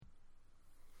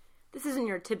isn't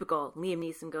your typical Liam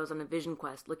Neeson goes on a vision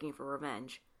quest looking for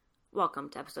revenge. Welcome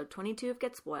to episode 22 of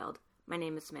Get Spoiled. My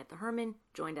name is Samantha Herman,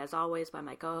 joined as always by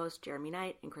my co-hosts Jeremy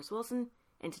Knight and Chris Wilson,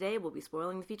 and today we'll be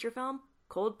spoiling the feature film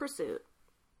Cold Pursuit.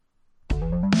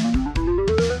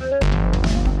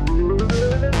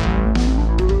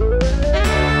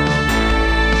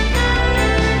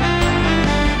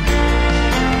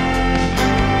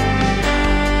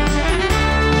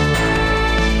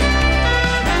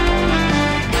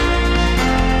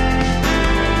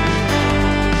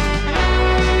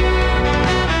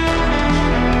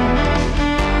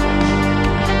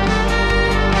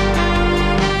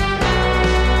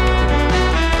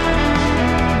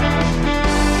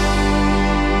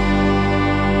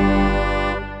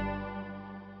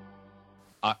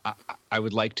 I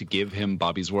would like to give him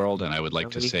Bobby's World, and I would like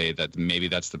to say that maybe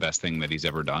that's the best thing that he's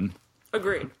ever done.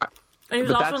 Agreed. And he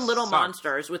was also in Little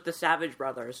Monsters with the Savage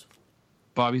Brothers.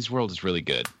 Bobby's World is really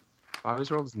good.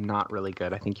 Bobby's World is not really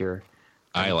good.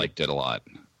 I liked it a lot.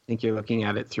 I think you're looking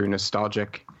at it through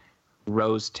nostalgic,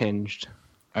 rose-tinged.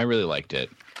 I really liked it.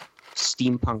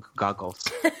 Steampunk goggles.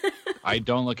 I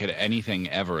don't look at anything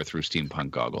ever through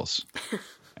steampunk goggles.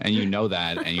 And you know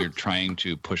that, and you're trying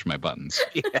to push my buttons.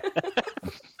 Yeah.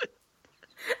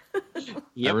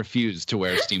 Yep. I refuse to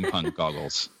wear steampunk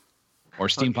goggles or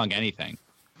steampunk anything.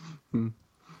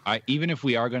 Even if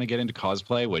we are going to get into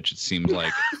cosplay, which it seems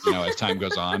like, as time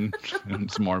goes on,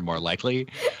 it's more and more likely,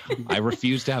 I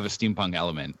refuse to have a steampunk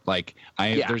element.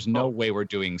 There's no way we're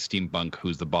doing steampunk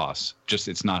Who's the Boss. Just,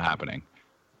 it's not happening.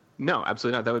 No,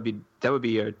 absolutely not. That would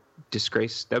be a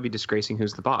disgrace. That would be disgracing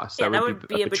Who's the Boss. Yeah, that would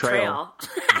be a betrayal.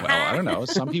 Well, I don't know.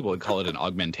 Some people would call it an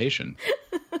augmentation.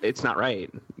 It's not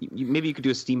right. Maybe you could do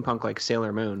a steampunk like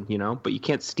Sailor Moon, but you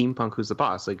can't steampunk Who's the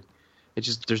Boss. It's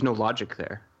just, there's no logic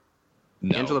there.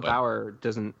 No, Angela Bauer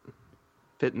doesn't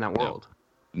fit in that world.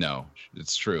 No,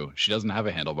 it's true. She doesn't have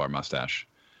a handlebar mustache.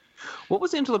 What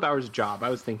was Angela Bauer's job? I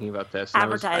was thinking about this.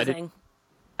 Advertising.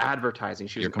 Advertising.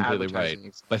 You're completely right.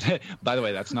 But by the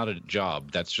way, that's not a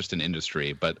job. That's just an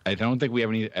industry. But I don't think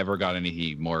we ever got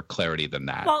any more clarity than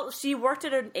that. Well, she worked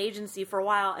at an agency for a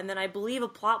while, and then I believe a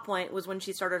plot point was when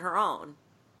she started her own.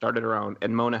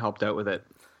 And Mona helped out with it.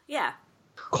 Yeah.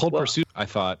 Cold Pursuit, I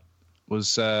thought,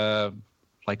 was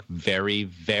very,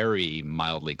 very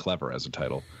mildly clever as a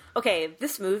title. Okay,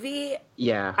 this movie...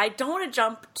 Yeah. I don't want to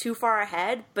jump too far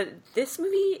ahead, but this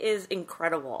movie is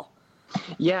incredible.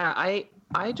 Yeah,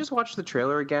 I just watched the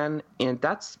trailer again, and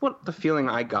that's what the feeling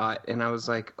I got, and I was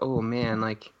like, oh man,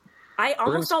 I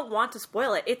almost don't want to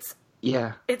spoil it. It's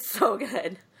so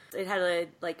good. It had a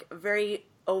very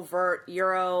overt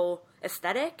Euro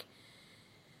aesthetic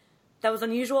that was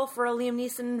unusual for a Liam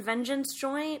Neeson vengeance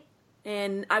joint,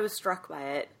 and I was struck by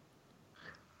it.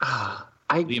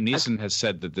 Liam Neeson has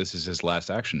said that this is his last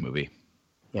action movie.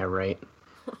 Yeah, right.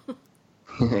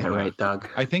 Yeah, right, Doug.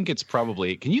 I think it's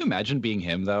probably... Can you imagine being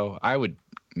him, though? I would...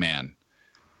 Man,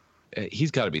 he's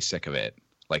got to be sick of it.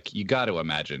 You got to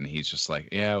imagine he's just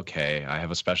yeah, okay, I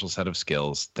have a special set of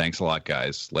skills. Thanks a lot,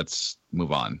 guys. Let's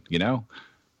move on,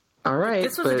 All right.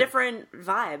 This was a different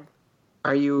vibe.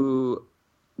 Are you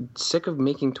sick of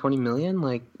making $20 million?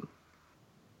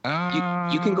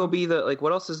 You can go be the...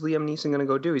 what else is Liam Neeson going to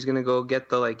go do? He's going to go get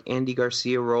the, Andy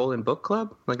Garcia role in Book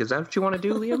Club? Is that what you want to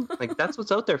do, Liam? That's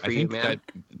what's out there for you, man.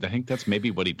 I think that's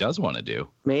maybe what he does want to do.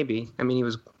 Maybe. I mean, he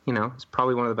was, it's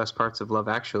probably one of the best parts of Love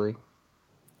Actually.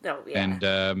 Oh, yeah.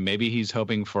 And maybe he's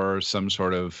hoping for some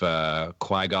sort of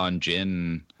Qui-Gon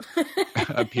Jinn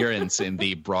appearance in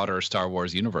the broader Star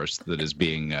Wars universe that is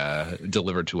being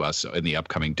delivered to us in the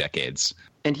upcoming decades.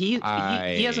 And he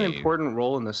has an important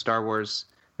role in the Star Wars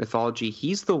mythology.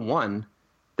 He's the one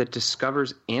that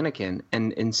discovers Anakin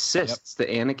and insists that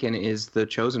Anakin is the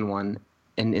chosen one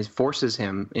and forces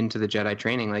him into the Jedi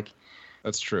training.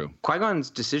 That's true.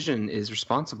 Qui-Gon's decision is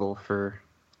responsible for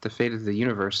the fate of the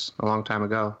universe a long time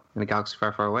ago in a galaxy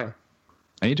far, far away.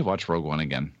 I need to watch Rogue One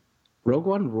again. Rogue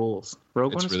One rules.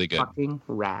 Rogue One is really good. Fucking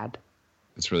rad.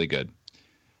 It's really good.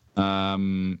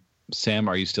 Sam,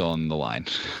 are you still on the line?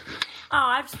 Oh,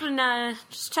 I've just been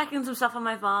just checking some stuff on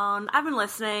my phone. I've been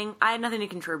listening. I had nothing to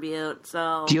contribute,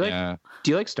 so... Do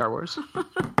you like Star Wars?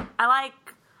 I like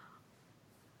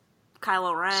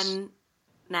Kylo Ren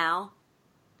now.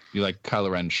 You like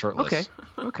Kylo Ren shirtless?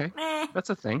 Okay. That's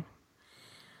a thing.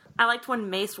 I liked when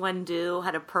Mace Windu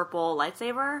had a purple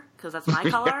lightsaber, because that's my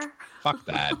color. Fuck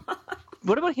that.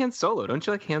 What about Han Solo? Don't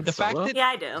you like Han Solo? Yeah,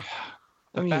 I do.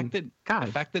 The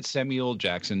fact that Samuel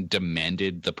Jackson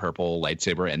demanded the purple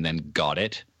lightsaber and then got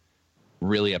it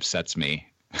really upsets me.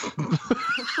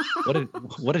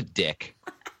 What a dick.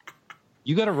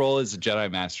 You got a role as a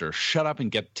Jedi Master. Shut up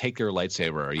and take your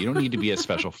lightsaber. You don't need to be a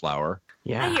special flower.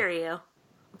 Yeah, I hear you,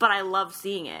 but I love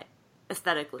seeing it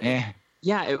aesthetically.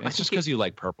 Yeah, it's just because you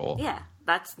like purple. Yeah,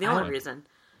 that's the only reason.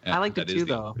 I liked it too,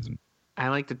 though. I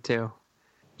liked it too.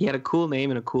 He had a cool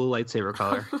name and a cool lightsaber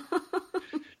color.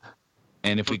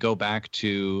 And if we go back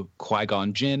to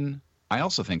Qui-Gon Jinn, I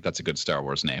also think that's a good Star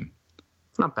Wars name.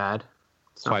 It's not bad.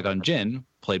 Qui-Gon Jinn,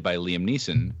 played by Liam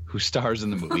Neeson, who stars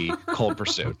in the movie Cold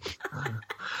Pursuit.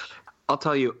 I'll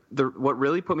tell you, what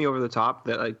really put me over the top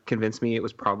that convinced me it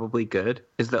was probably good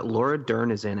is that Laura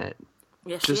Dern is in it.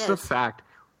 Yes, Just she the is. fact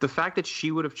that she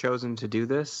would have chosen to do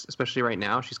this, especially right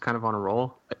now, she's kind of on a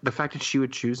roll. The fact that she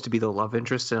would choose to be the love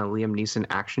interest in a Liam Neeson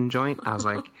action joint, I was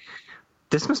like,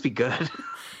 this must be good.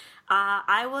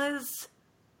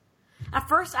 At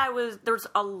first, there was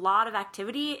a lot of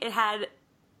activity. It had,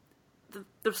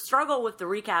 the struggle with the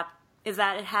recap is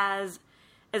that it has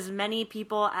as many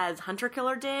people as Hunter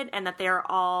Killer did, and that they're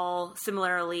all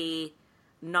similarly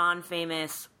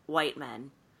non-famous white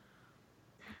men.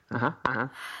 There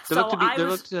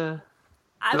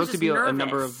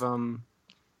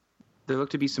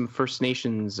looked to be some First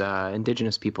Nations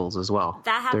indigenous peoples as well.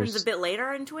 That happens a bit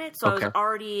later into it, so okay. I was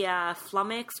already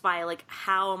flummoxed by, like,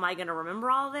 how am I going to remember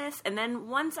all this? And then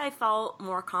once I felt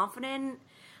more confident,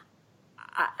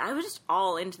 I was just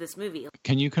all into this movie.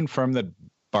 Can you confirm that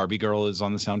Barbie Girl is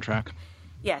on the soundtrack?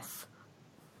 Yes.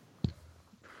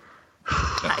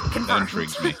 That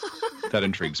intrigues me. That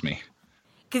intrigues me.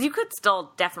 Because you could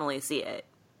still definitely see it.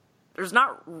 There's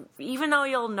not... Even though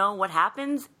you'll know what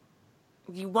happens,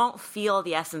 you won't feel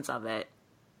the essence of it.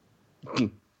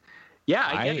 Yeah,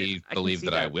 I believe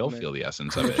that I will feel the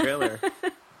essence of it. Trailer.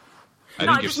 I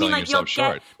think you're selling yourself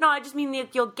short. I just mean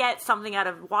that you'll get something out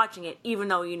of watching it, even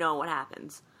though you know what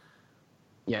happens.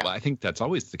 Yeah. Well, I think that's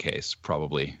always the case,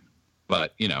 probably.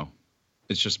 But,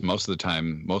 it's just most of the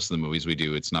time, most of the movies we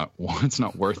do, it's not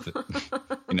worth it,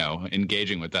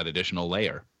 engaging with that additional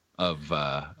layer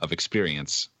of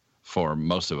experience for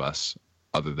most of us,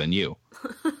 other than you.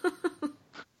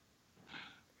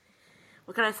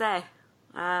 What can I say?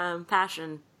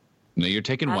 Passion. No, you're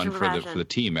taking passion one for the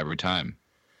team every time.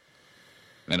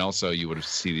 And also, you would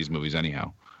see these movies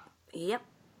anyhow. Yep.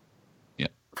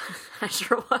 Yep. I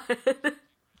sure would.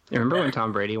 Remember when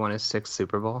Tom Brady won his 6th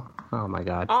Super Bowl? Oh, my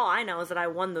God. All I know is that I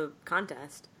won the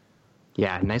contest.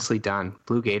 Yeah, nicely done.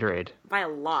 Blue Gatorade. By a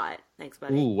lot. Thanks,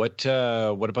 buddy. Ooh,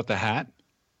 what about the hat?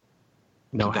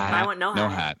 No hat. I want no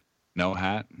hat. No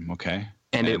hat. Okay.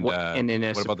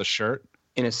 What about the shirt?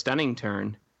 In a stunning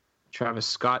turn, Travis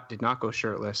Scott did not go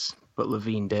shirtless, but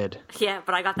Levine did. Yeah,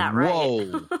 but I got that right.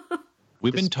 Whoa.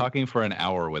 We've been talking for an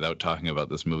hour without talking about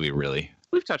this movie, really.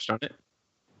 We've touched on it.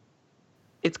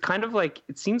 It's kind of like,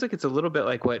 it seems like it's a little bit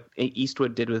like what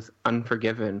Eastwood did with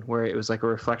Unforgiven, where it was like a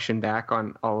reflection back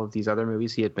on all of these other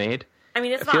movies he had made. I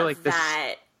mean, it's not like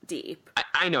that deep.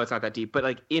 I know it's not that deep, but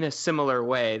like in a similar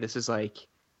way, this is like,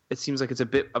 it seems like it's a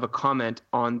bit of a comment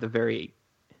on the very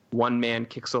one man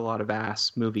kicks a lot of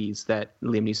ass movies that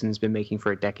Liam Neeson has been making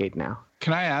for a decade now.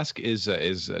 Can I ask,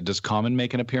 does Common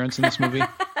make an appearance in this movie?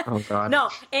 Oh, God. No,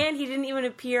 and he didn't even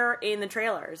appear in the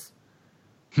trailers.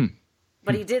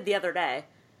 But he did the other day.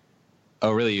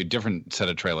 Oh, really? A different set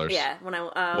of trailers? Yeah. When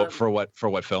I for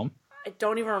what film? I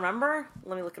don't even remember.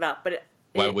 Let me look it up. But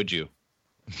why would you?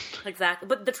 Exactly.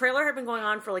 But the trailer had been going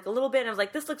on for like a little bit, and I was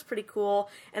like, this looks pretty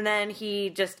cool. And then he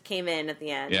just came in at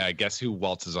the end. Yeah, I guess who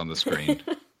waltzes on the screen?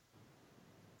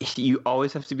 You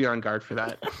always have to be on guard for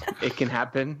that. It can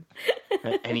happen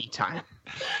at any time.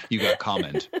 You got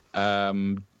comment.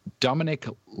 Dominic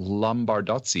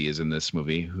Lombardozzi is in this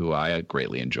movie, who I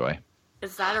greatly enjoy.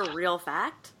 Is that a real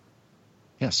fact?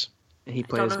 Yes. He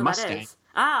plays Mustang.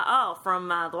 From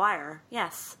The Wire.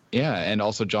 Yes. Yeah, and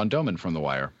also John Doman from The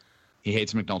Wire. He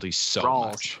hates McNulty so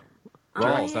much.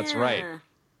 Rawls, that's right.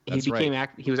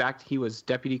 He was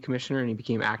deputy commissioner and he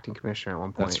became acting commissioner at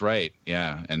one point. That's right.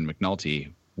 Yeah, and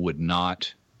McNulty would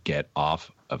not get off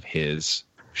of his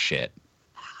shit.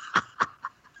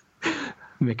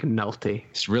 McNulty.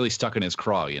 He's really stuck in his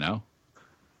craw,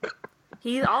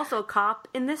 He's also a cop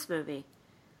in this movie.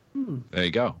 There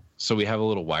you go. So we have a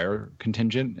little Wire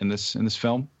contingent in this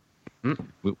film.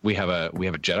 We have a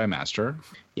Jedi Master.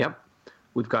 Yep.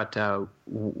 We've got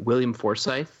William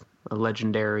Forsythe, a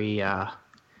legendary. He's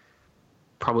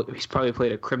probably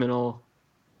played a criminal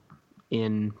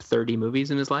in 30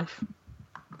 movies in his life.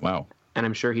 Wow. And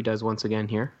I'm sure he does once again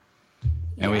here.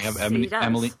 And yes, we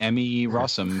have Emmy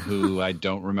Rossum, who I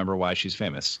don't remember why she's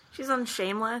famous. She's on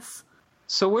Shameless.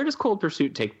 So where does Cold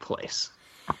Pursuit take place?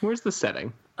 Where's the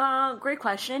setting? Great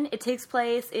question. It takes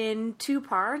place in 2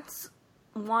 parts.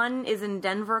 One is in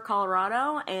Denver,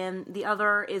 Colorado, and the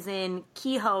other is in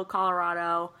Kehoe,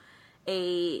 Colorado,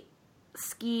 a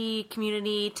ski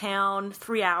community town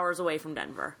 3 hours away from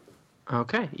Denver.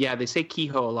 Okay. Yeah, they say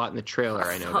Kehoe a lot in the trailer,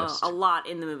 I noticed. A lot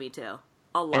in the movie, too.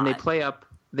 A lot. And they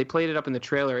played it up in the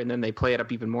trailer, and then they play it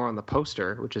up even more on the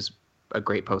poster, which is a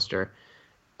great poster,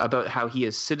 about how he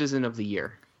is Citizen of the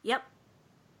Year. Yep.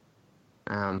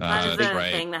 That's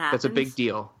right. Thing that happens. That's a big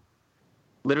deal.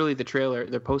 Literally,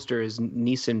 the poster is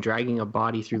Neeson dragging a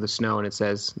body through the snow, and it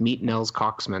says, "Meet Nels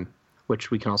Coxman,"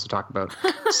 which we can also talk about.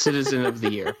 Citizen of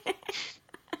the Year.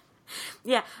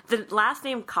 Yeah, the last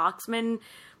name Coxman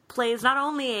plays not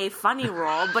only a funny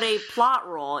role, but a plot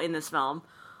role in this film.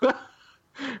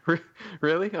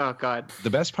 Really? Oh, God. The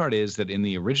best part is that in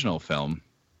the original film,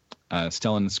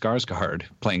 Stellan Skarsgård,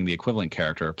 playing the equivalent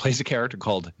character, plays a character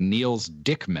called Niels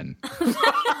Dickman.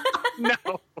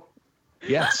 No.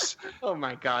 Yes. Oh,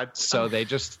 my God. So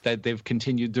they've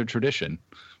continued their tradition.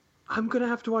 I'm going to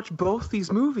have to watch both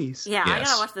these movies. Yeah, Yes. I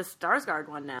gotta watch the Skarsgård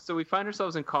one now. So we find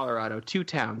ourselves in Colorado, 2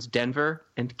 towns, Denver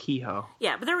and Kehoe.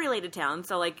 Yeah, but they're related towns,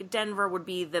 so like Denver would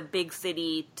be the big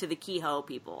city to the Kehoe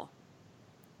people.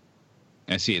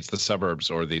 I see it's the suburbs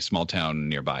or the small town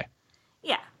nearby.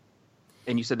 Yeah.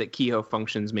 And you said that Kehoe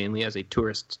functions mainly as a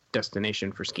tourist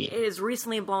destination for skiing. It is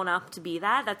recently blown up to be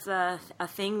that. That's a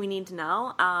thing we need to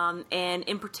know. And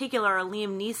in particular,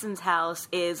 Liam Neeson's house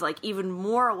is like even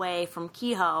more away from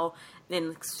Kehoe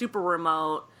and super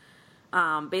remote,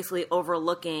 basically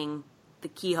overlooking the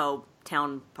Kehoe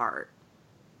town part.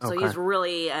 So Okay. he's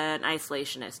really an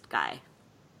isolationist guy.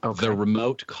 Okay. The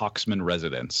remote Coxman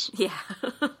residence. Yeah.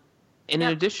 And in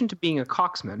addition to being a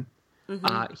coxman,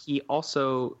 he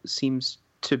also seems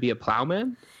to be a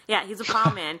plowman. Yeah, he's a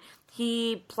plowman.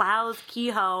 He plows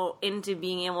Kehoe into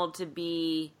being able to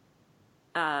be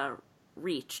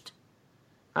reached.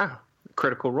 Ah,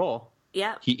 critical role.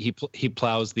 Yeah, He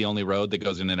plows the only road that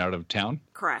goes in and out of town.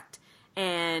 correct.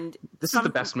 And This is the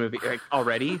best movie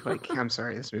already. I'm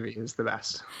sorry, this movie is the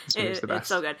best. This movie is the best. It's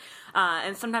so good.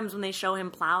 And sometimes when they show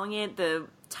him plowing it, the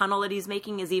tunnel that he's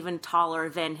making is even taller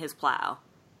than his plow.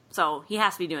 So he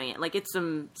has to be doing it. Like, it's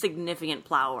some significant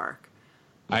plow work.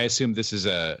 I assume this is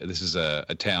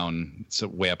a town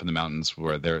way up in the mountains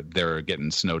where they're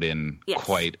getting snowed in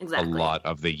quite a lot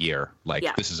of the year. Like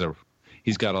this is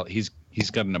he's got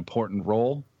an important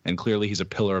role, and clearly he's a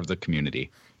pillar of the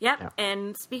community. Yep. Yeah.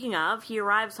 And speaking of, he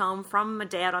arrives home from a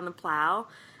day out on the plow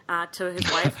to his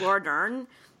wife, Laura Dern,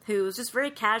 who's just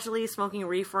very casually smoking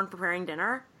reefer and preparing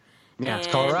dinner. Yeah, It's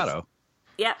Colorado.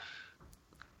 Yep.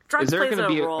 Drugs there plays gonna a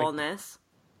be role in this.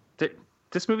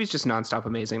 This movie's just nonstop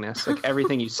amazingness. Like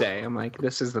everything you say, I'm like,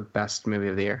 this is the best movie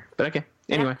of the year. But okay,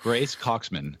 anyway. Grace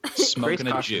Coxman smoking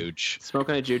a juge.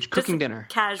 Smoking a juge, cooking dinner.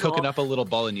 Casual. Cooking up a little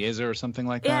bolognese or something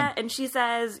like Yeah, that. and she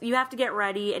says, you have to get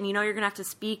ready, and you know you're going to have to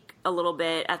speak a little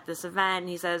bit at this event. And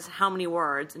he says, how many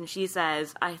words? And she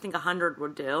says, I think 100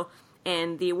 would do.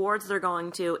 And the awards they're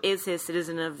going to is his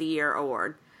Citizen of the Year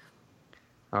award.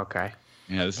 Okay.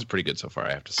 Yeah, this is pretty good so far,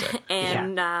 I have to say.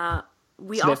 And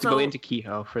we So they have also to go into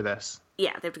Kehoe for this.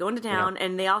 Yeah, they have to go into town,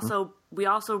 and we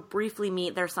also briefly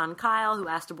meet their son Kyle, who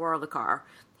asked to borrow the car.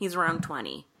 He's around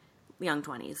 20, young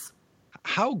 20s.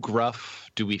 How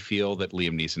gruff do we feel that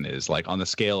Liam Neeson is? Like on the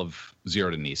scale of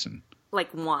 0 to Neeson?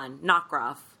 Like 1, not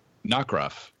gruff. Not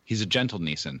gruff. He's a gentle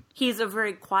Neeson. He's a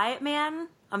very quiet man,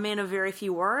 a man of very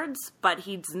few words, but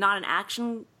he's not an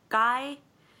action guy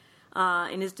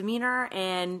in his demeanor,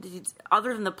 and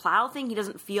other than the plow thing, he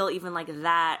doesn't feel even like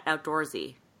that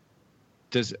outdoorsy.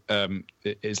 Is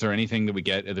there anything that we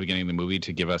get at the beginning of the movie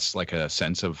to give us like a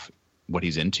sense of what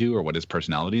he's into or what his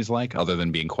personality is like, other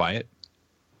than being quiet?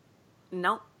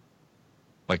 Nope.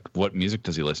 Like, what music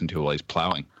does he listen to while he's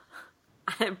plowing?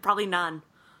 Probably none.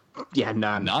 Yeah,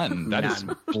 none. None. That is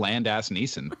bland-ass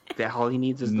Neeson. All he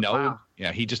needs is the plow.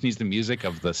 Yeah, he just needs the music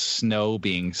of the snow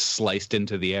being sliced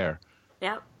into the air.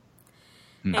 Yep.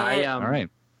 All right.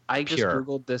 I just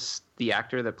Googled the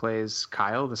actor that plays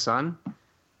Kyle, the son.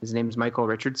 His name's Michael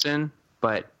Richardson,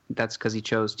 but that's because he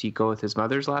chose to go with his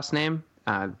mother's last name.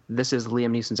 This is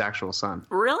Liam Neeson's actual son.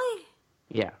 Really?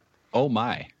 Yeah. Oh,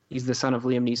 my. He's the son of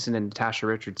Liam Neeson and Natasha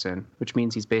Richardson, which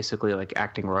means he's basically like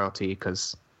acting royalty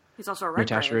because he's also a Redgrave.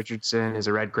 Natasha Richardson is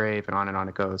a Redgrave, and on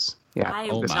it goes. Yeah. I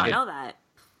did not know that.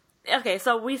 Okay,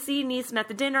 so we see Neeson at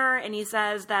the dinner, and he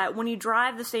says that when you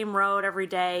drive the same road every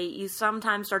day, you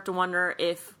sometimes start to wonder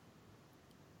if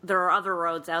there are other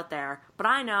roads out there. But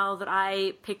I know that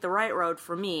I picked the right road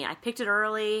for me. I picked it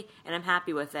early, and I'm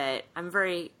happy with it. I'm a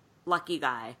very lucky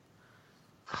guy.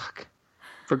 Fuck.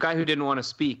 For a guy who didn't want to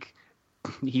speak,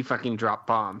 he fucking dropped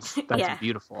bombs. That's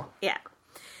beautiful. Yeah.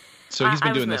 So he's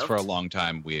been doing this for a long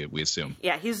time, we assume.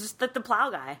 Yeah, he's just the plow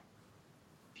guy.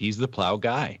 He's the plow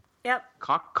guy. Yep.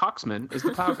 Coxman is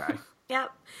the plow guy.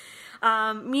 Yep.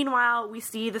 Meanwhile, we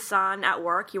see the son at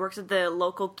work. He works at the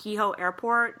local Kehoe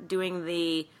airport doing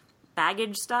the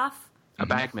baggage stuff. A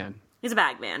bagman. He's a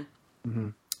bagman. Mm-hmm.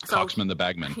 So, Coxman the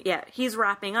bagman. Yeah, he's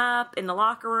wrapping up in the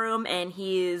locker room, and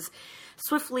he's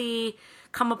swiftly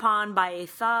come upon by a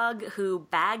thug who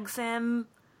bags him,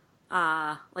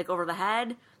 over the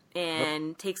head,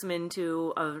 and takes him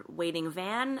into a waiting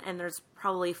van, and there's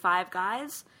probably 5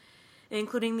 guys,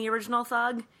 including the original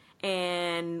thug,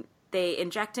 and they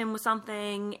inject him with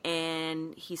something,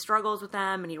 and he struggles with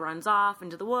them, and he runs off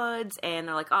into the woods, and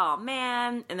they're like, oh,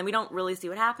 man, and then we don't really see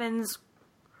what happens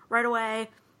right away,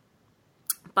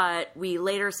 but we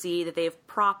later see that they've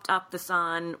propped up the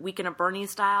son Weekend at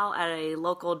Bernie's style at a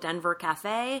local Denver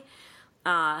cafe.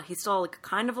 He's still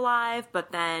kind of alive,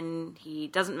 but then he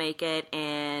doesn't make it,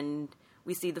 and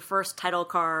we see the first title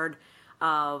card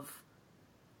of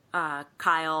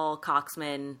Kyle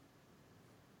Coxman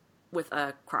with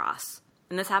a cross.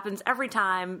 And this happens every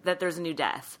time that there's a new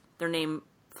death. Their name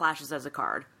flashes as a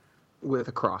card. With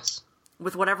a cross.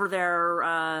 With whatever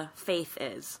their faith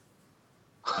is.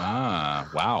 Ah,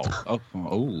 wow.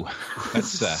 Oh,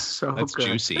 that's that's good.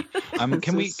 Juicy.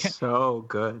 So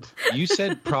good. You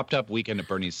said propped up Weekend at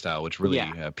Bernie's style, which really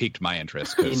piqued my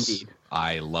interest because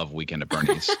I love Weekend at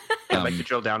Bernie's. I'd like to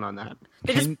drill down on that.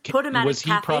 They just put him at a cafe table. Was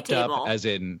he propped up as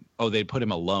in, they put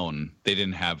him alone? They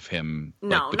didn't have him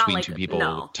between two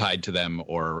people tied to them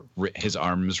or his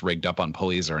arms rigged up on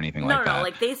pulleys or anything like that? No,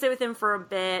 they sit with him for a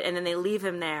bit and then they leave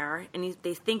him there and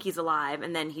they think he's alive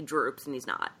and then he droops and he's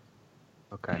not.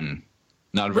 Okay. Mm.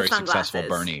 Not a very successful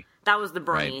Bernie. That was the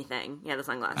Bernie thing. Yeah, the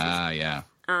sunglasses. Yeah.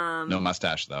 No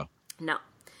mustache, though. No.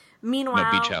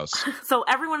 Meanwhile... No beach house. So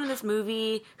everyone in this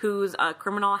movie who's a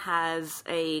criminal has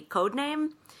a code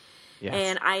name. Yes.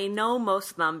 And I know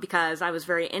most of them because I was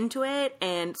very into it.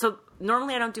 And so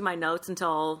normally I don't do my notes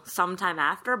until sometime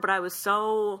after, but I was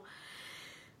so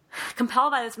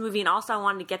compelled by this movie and also I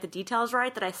wanted to get the details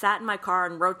right that I sat in my car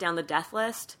and wrote down the death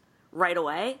list right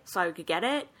away so I could get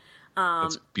it.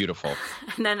 That's beautiful.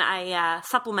 And then I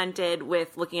supplemented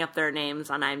with looking up their names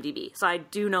on IMDb. So I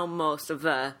do know most of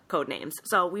the code names.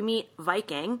 So we meet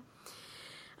Viking.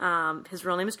 His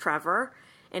real name is Trevor.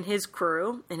 And his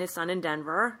crew and his son in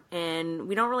Denver. And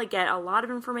we don't really get a lot of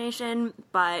information,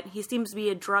 but he seems to be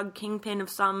a drug kingpin of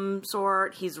some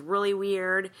sort. He's really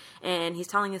weird. And he's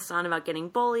telling his son about getting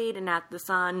bullied and that the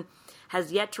son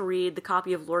has yet to read the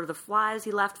copy of Lord of the Flies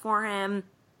he left for him.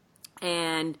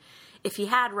 And if he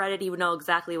had read it, he would know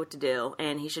exactly what to do,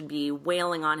 and he should be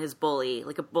wailing on his bully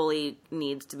like a bully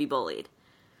needs to be bullied.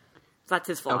 So that's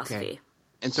his philosophy. Okay.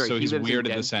 And so he's weird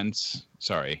in the sense...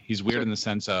 Sorry. He's weird in the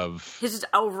sense of... His just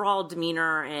overall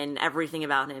demeanor and everything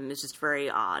about him is just very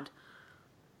odd.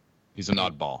 He's an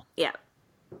oddball. Yeah.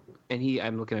 And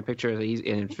I'm looking at a picture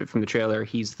from the trailer.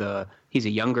 He's a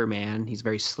younger man. He's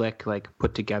very slick,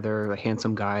 put together, a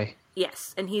handsome guy.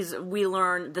 Yes, and we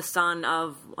learn the son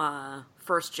of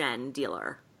first gen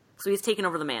dealer. So he's taken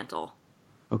over the mantle.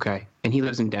 Okay. And he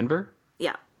lives in Denver?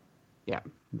 Yeah. Yeah,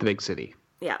 the big city.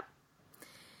 Yeah.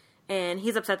 And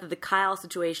he's upset that the Kyle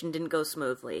situation didn't go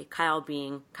smoothly. Kyle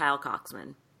being Kyle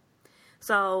Coxman.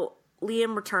 So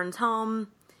Liam returns home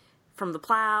from the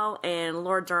plow, and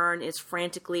Laura Dern is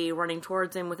frantically running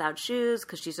towards him without shoes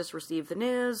because she's just received the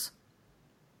news.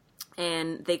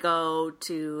 And they go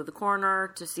to the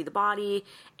coroner to see the body,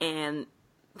 and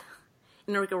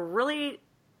in a really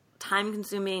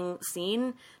time-consuming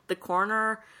scene, the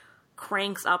coroner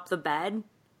cranks up the bed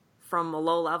from a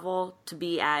low level to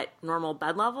be at normal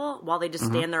bed level while they just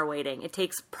stand there waiting. It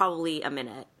takes probably a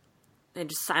minute. They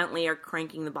just silently are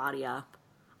cranking the body up.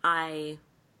 I,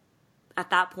 at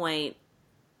that point,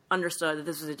 understood that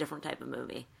this was a different type of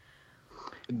movie.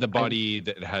 The body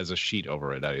that has a sheet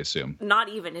over it, I assume. Not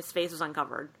even. His face was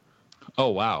uncovered. Oh,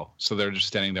 wow. So they're just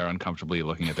standing there uncomfortably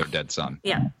looking at their dead son.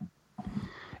 Yeah.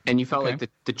 And you felt like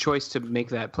the choice to make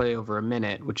that play over a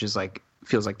minute, which is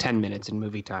feels like 10 minutes in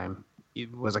movie time,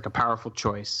 it was a powerful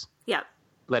choice. Yeah.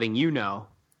 Letting you know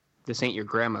this ain't your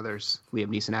grandmother's Liam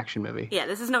Neeson action movie. Yeah,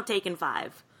 this is no Taken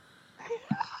 5.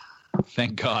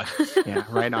 Thank God. Yeah,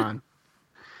 right on.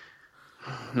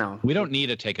 No. We don't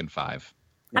need a Taken 5.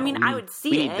 No, I mean, I would see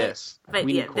it. We need this. But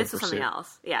this is something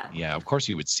else. Yeah. Yeah, of course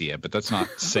you would see it, but that's not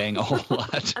saying a whole lot.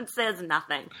 That says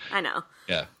nothing. I know.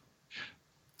 Yeah.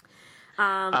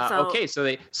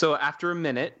 So after a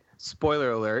minute,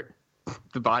 spoiler alert,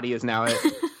 the body is now at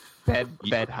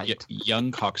bed height.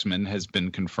 Young Coxman has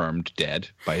been confirmed dead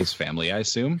by his family, I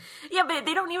assume. Yeah, but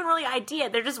they don't even really ID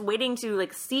it. They're just waiting to,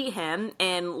 like, see him,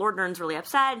 and Lord Dern's really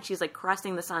upset, and she's, like,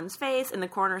 caressing the son's face, and the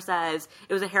coroner says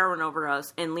it was a heroin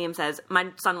overdose, and Liam says, my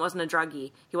son wasn't a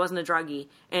druggie. He wasn't a druggie.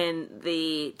 And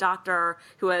the doctor,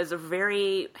 who has a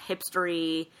very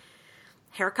hipstery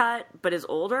haircut, but is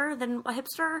older than a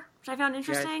hipster, which I found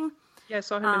interesting. Yeah, I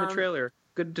saw him in the trailer.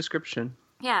 Good description.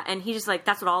 Yeah, and he's just like,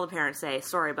 that's what all the parents say.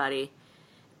 Sorry, buddy.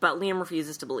 But Liam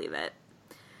refuses to believe it.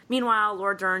 Meanwhile,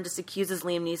 Laura Dern just accuses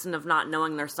Liam Neeson of not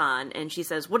knowing their son, and she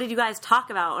says, what did you guys talk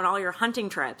about on all your hunting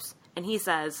trips? And he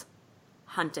says,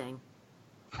 hunting.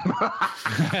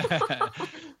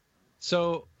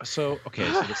 So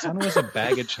the son was a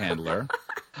baggage handler.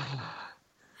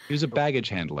 He was a baggage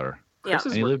handler. Yeah.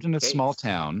 And he lived in a small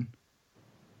town,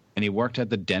 and he worked at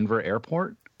the Denver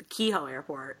airport? The Kehoe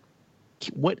Airport.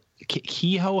 What?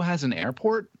 Kehoe has an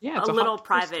airport? Yeah, it's a little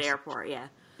private airport, yeah.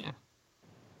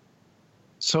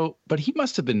 So, but he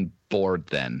must have been bored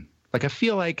then. Like, I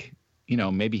feel like,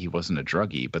 maybe he wasn't a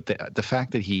druggie, but the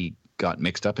fact that he got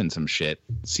mixed up in some shit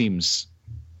seems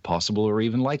possible or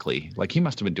even likely. Like, he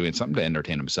must have been doing something to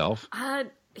entertain himself.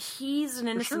 He's an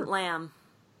innocent lamb.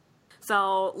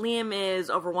 So Liam is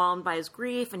overwhelmed by his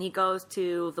grief, and he goes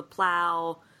to the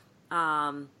plow,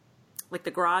 like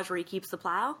the garage where he keeps the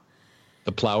plow.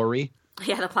 The plowery?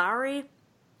 Yeah, the plowery.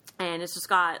 And it's just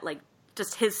got, like,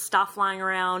 just his stuff lying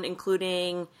around,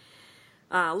 including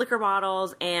liquor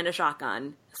bottles and a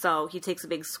shotgun. So he takes a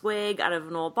big swig out of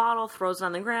an old bottle, throws it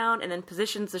on the ground, and then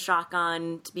positions the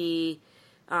shotgun to be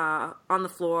on the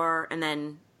floor and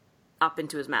then up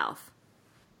into his mouth.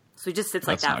 So he just sits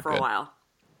like that for a while.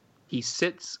 He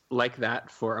sits like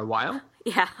that for a while?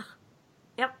 Yeah.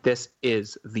 Yep. This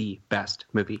is the best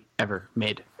movie ever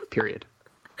made, period.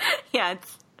 Yeah.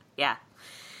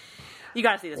 You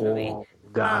gotta see this movie. Oh,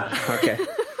 God. Okay.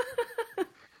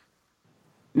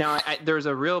 Now, there's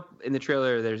a real, in the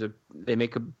trailer, they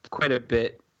make quite a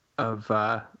bit of,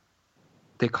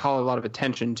 they call a lot of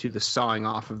attention to the sawing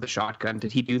off of the shotgun.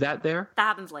 Did he do that there? That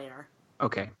happens later.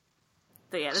 Okay.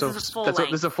 So yeah, this is a full length.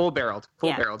 This is a full barreled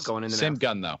going in the Same mouth.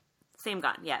 gun, though. Same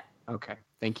gun, yeah. Okay,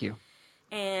 thank you.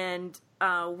 And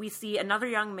we see another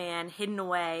young man hidden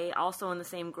away, also in the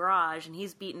same garage, and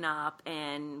he's beaten up,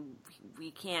 and we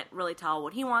can't really tell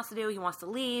what he wants to do. He wants to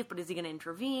leave, but is he going to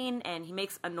intervene? And he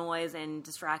makes a noise and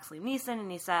distracts Liam Neeson,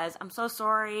 and he says, I'm so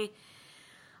sorry.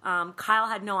 Kyle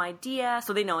had no idea.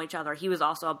 So they know each other. He was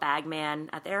also a bag man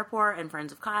at the airport and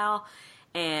friends of Kyle.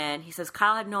 And he says,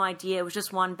 Kyle had no idea. It was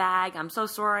just one bag. I'm so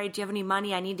sorry. Do you have any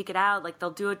money? I need to get out. Like,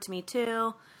 they'll do it to me,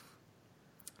 too.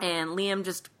 And Liam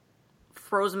just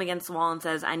throws him against the wall and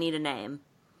says, I need a name.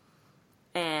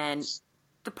 And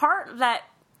the part that,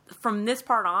 from this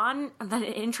part on, that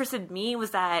interested me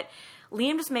was that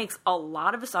Liam just makes a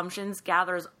lot of assumptions,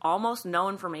 gathers almost no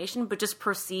information, but just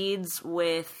proceeds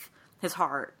with his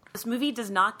heart. This movie does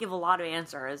not give a lot of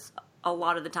answers a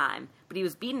lot of the time, but he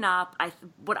was beaten up.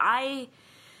 What I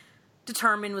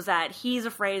determined was that he's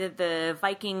afraid that the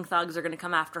Viking thugs are going to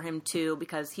come after him too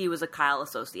because he was a Kyle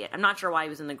associate. I'm not sure why he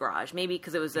was in the garage. Maybe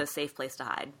because it was a safe place to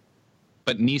hide.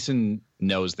 But Neeson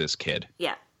knows this kid.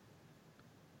 Yeah.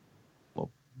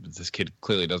 Well, this kid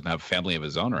clearly doesn't have a family of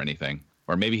his own or anything.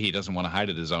 Or maybe he doesn't want to hide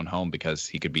at his own home because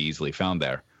he could be easily found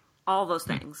there. All those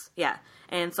things, yeah.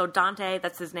 And so Dante,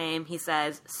 that's his name, he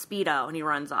says, Speedo, and he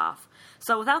runs off.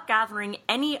 So without gathering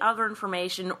any other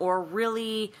information or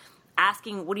really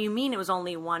asking, what do you mean it was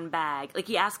only one bag? Like,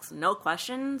 he asks no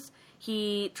questions.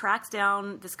 He tracks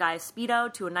down this guy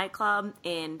Speedo to a nightclub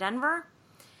in Denver.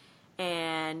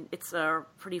 And it's a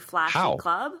pretty flashy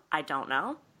club. I don't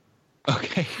know.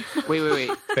 Okay.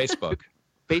 Wait. Facebook.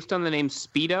 Based on the name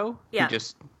Speedo? Yeah.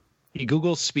 He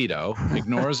Googles Speedo,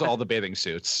 ignores all the bathing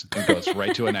suits, and goes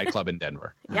right to a nightclub in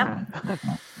Denver. Yep.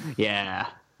 Yeah.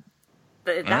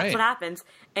 But that's what happens.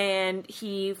 And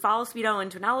he follows Speedo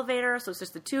into an elevator, so it's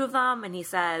just the two of them, and he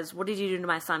says, what did you do to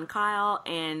my son Kyle?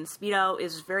 And Speedo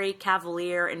is very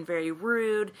cavalier and very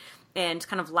rude, and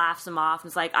kind of laughs him off, and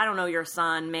is like, I don't know your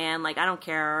son, man, like, I don't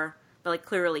care. But, like,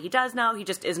 clearly he does know, he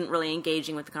just isn't really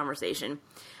engaging with the conversation.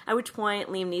 At which point,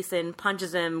 Liam Neeson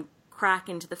punches him crack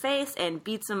into the face and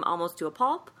beats him almost to a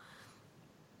pulp.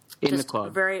 In the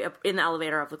club. In the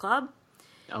elevator of the club.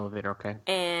 Elevator, okay.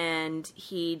 And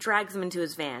he drags him into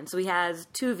his van. So he has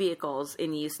two vehicles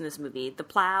in use in this movie. The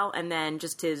plow and then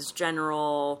just his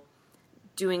general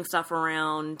doing stuff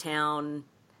around town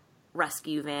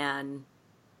rescue van.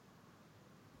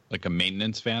 Like a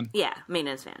maintenance van? Yeah,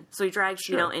 maintenance van. So he drags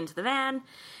Speedo into the van,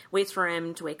 waits for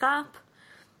him to wake up.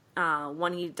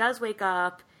 When he does wake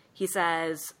up, he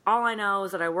says, all I know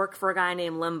is that I work for a guy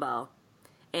named Limbo.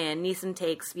 And Neeson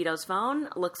takes Speedo's phone,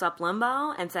 looks up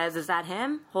Limbo, and says, "Is that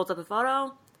him?" Holds up the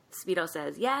photo. Speedo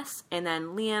says yes, and then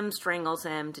Liam strangles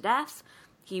him to death.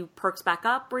 He perks back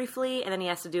up briefly, and then he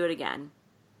has to do it again.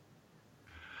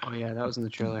 Oh, yeah, that was in the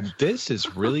trailer. This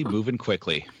is really moving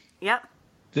quickly. Yep.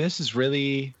 This is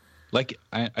really... Like,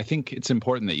 I think it's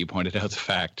important that you pointed out the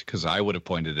fact, because I would have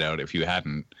pointed it out if you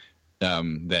hadn't,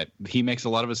 that he makes a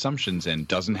lot of assumptions and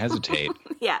doesn't hesitate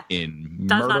in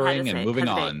murdering and moving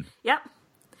on. Yep.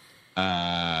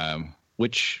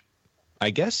 Which I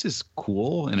guess is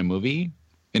cool in a movie.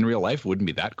 In real life, wouldn't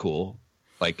be that cool.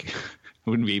 Like,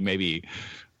 wouldn't be maybe...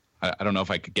 I don't know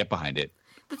if I could get behind it.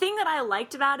 The thing that I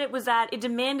liked about it was that it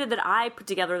demanded that I put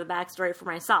together the backstory for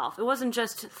myself. It wasn't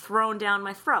just thrown down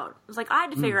my throat. It was like I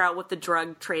had to figure out what the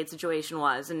drug trade situation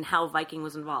was and how Viking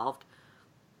was involved.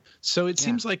 So it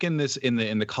seems like in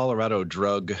the Colorado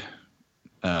drug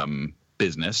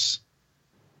business,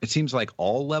 it seems like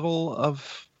all level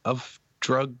of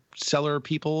drug seller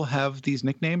people have these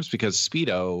nicknames, because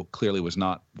Speedo clearly was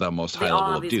not the most high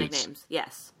level of dudes. Nicknames.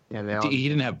 Yes. Yeah, he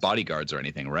didn't have bodyguards or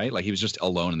anything, right? Like he was just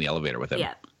alone in the elevator with him.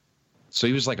 Yeah. So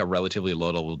he was like a relatively low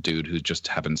level dude who just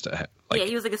happens to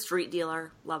he was like a street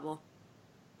dealer level.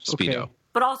 Speedo. Okay.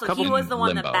 But also he was the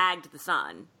one Limbo. that bagged the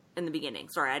son in the beginning.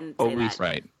 Sorry, I didn't say that.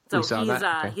 Right. So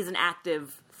he's an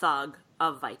active thug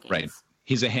of Vikings. Right.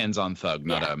 He's a hands-on thug,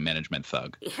 not a management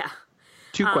thug. Yeah.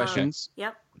 Two questions.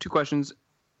 Yep. 2 questions.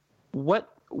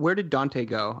 Where did Dante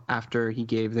go after he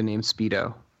gave the name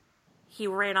Speedo? He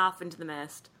ran off into the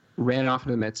mist. Ran off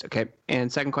in the midst. Okay.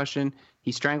 And second question,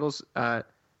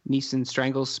 Neeson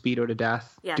strangles Speedo to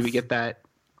death. Yes. Do we get that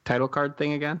title card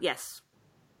thing again? Yes.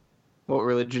 What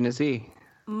religion is he?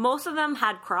 Most of them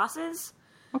had crosses.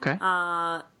 Okay.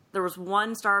 There was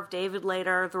one Star of David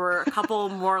later. There were a couple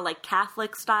more like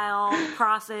Catholic style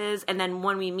crosses. And then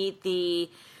when we meet the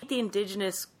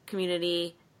indigenous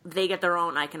community, they get their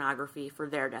own iconography for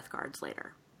their death cards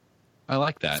later. I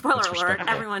like that. Spoiler alert, a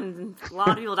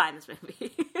lot of people die in this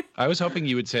movie. I was hoping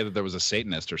you would say that there was a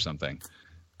Satanist or something.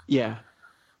 Yeah.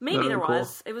 Maybe there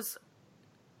was. It was...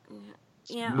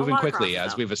 Yeah, moving quickly,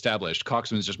 as we've established.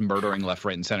 Coxman's just murdering left,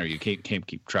 right, and center. You can't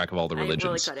keep track of all the religions. I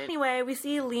really couldn't. Anyway, we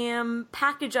see Liam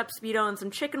package up Speedo in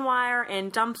some chicken wire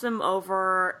and dumps him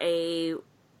over a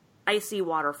icy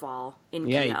waterfall in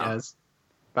Kehoe. Yeah, he does.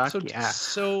 I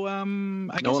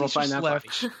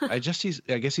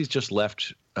guess he's just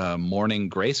left mourning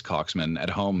Grace Coxman at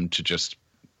home to just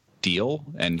deal,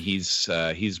 and he's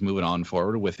moving on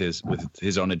forward with his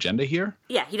own agenda here.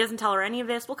 Yeah, he doesn't tell her any of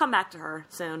this. We'll come back to her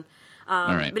soon.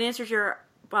 All right. But in answer to your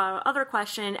other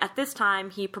question, at this time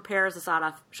he prepares a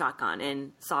sawed-off shotgun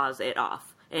and saws it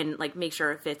off, and like make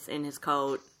sure it fits in his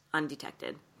coat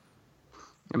undetected.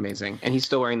 Amazing. And he's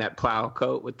still wearing that plow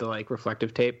coat with the like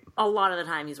reflective tape? A lot of the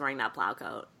time he's wearing that plow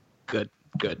coat. Good.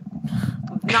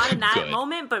 Not in that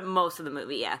moment, but most of the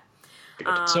movie, yeah.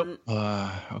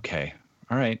 Okay.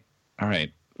 All right.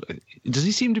 Does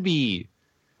he seem to be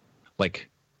like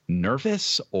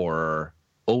nervous or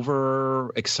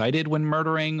over excited when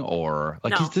murdering, or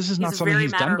like this is not something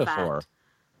he's done before?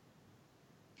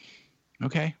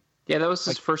 Okay. Yeah, that was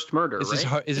his first murder,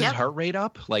 right? Is his heart rate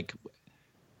up? Like,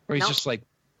 or he's just like,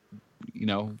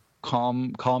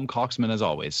 calm Coxman as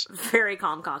always. Very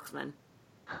calm Coxman.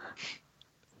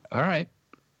 All right.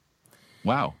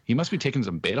 Wow. He must be taking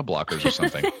some beta blockers or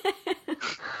something.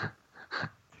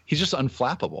 He's just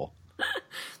unflappable.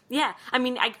 Yeah. I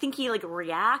mean, I think he like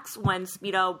reacts when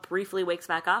Speedo briefly wakes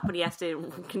back up and he has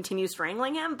to continue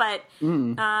strangling him, but he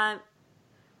doesn't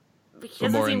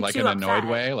more seem in like too an upset.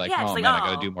 annoyed way, like, yeah, oh man, I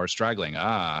got to do more straggling.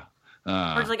 Or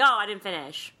it's like, I didn't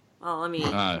finish. Well, let me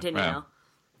continue.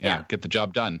 Yeah, get the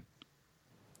job done.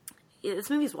 Yeah, this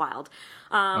movie's wild.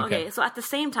 Okay, so at the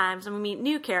same time, so we meet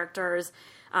new characters,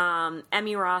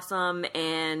 Emmy Rossum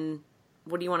and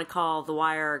what do you want to call the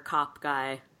Wire cop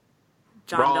guy?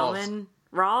 John Doman?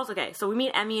 Rawls? Okay, so we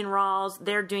meet Emmy and Rawls.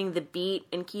 They're doing the beat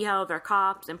in Kehoe. They're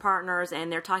cops and partners, and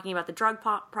they're talking about the drug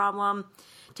problem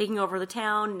taking over the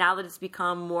town. Now that it's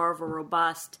become more of a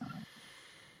robust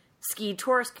ski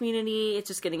tourist community, it's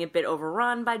just getting a bit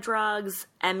overrun by drugs.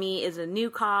 Emmy is a new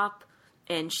cop,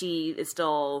 and she is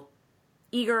still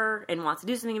eager and wants to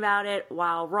do something about it,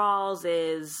 while Rawls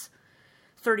is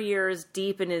 30 years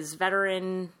deep in his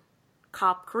veteran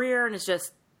cop career and is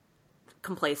just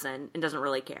complacent and doesn't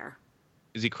really care.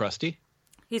 Is he crusty?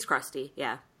 He's crusty,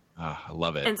 yeah. I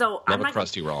love it. And so love a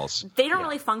crusty Rawls. They don't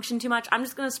really function too much. I'm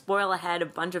just going to spoil ahead a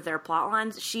bunch of their plot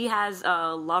lines. She has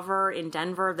a lover in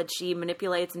Denver that she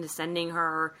manipulates into sending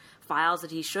her files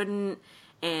that he shouldn't,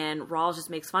 and Rawls just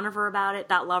makes fun of her about it.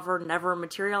 That lover never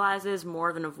materializes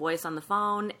more than a voice on the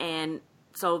phone, and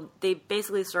So they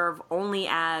basically serve only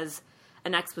as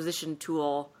an exposition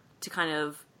tool to kind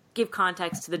of give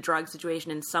context to the drug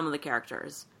situation in some of the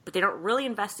characters. But they don't really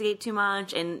investigate too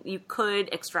much, and you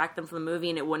could extract them from the movie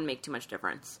and it wouldn't make too much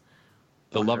difference.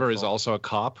 The lover is also a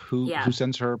cop who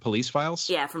sends her police files?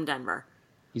 Yeah, from Denver.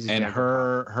 And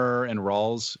her and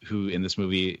Rawls, who in this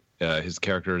movie, his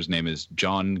character's name is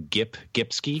John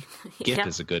Gipsky. Gip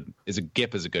is a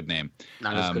good name.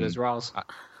 Not as good as Rawls.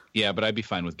 Yeah, but I'd be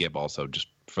fine with Gib also, just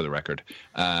for the record.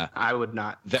 I would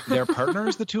not. They're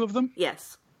partners, the two of them?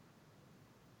 Yes.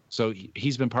 So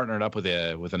he's been partnered up with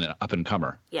an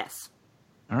up-and-comer. Yes.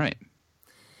 All right.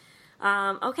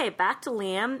 Okay, back to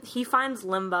Liam. He finds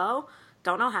Limbo.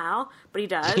 Don't know how, but he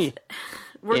does.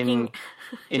 Working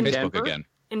in Facebook Denver again.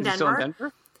 In Denver. Still in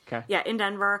Denver? Okay. Yeah, in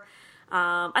Denver.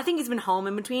 I think he's been home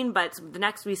in between, but the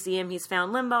next we see him, he's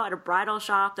found Limbo at a bridal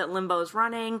shop that Limbo's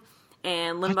running,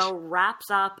 and Limbo wraps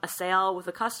up a sale with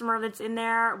a customer that's in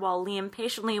there while Liam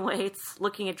patiently waits,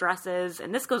 looking at dresses,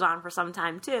 and this goes on for some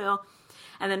time too.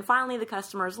 And then finally the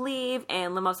customers leave,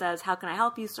 and Limbo says, "How can I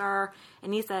help you, sir?"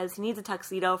 And he says he needs a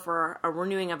tuxedo for a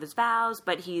renewing of his vows,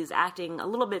 but he's acting a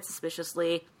little bit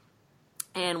suspiciously.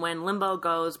 And when Limbo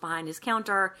goes behind his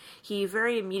counter, he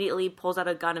very immediately pulls out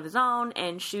a gun of his own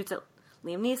and shoots at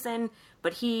Liam Neeson,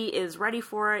 but he is ready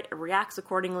for it, reacts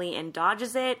accordingly, and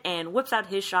dodges it, and whips out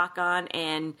his shotgun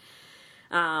and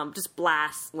just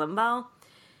blasts Limbo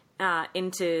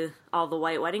into all the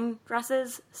white wedding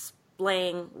dresses,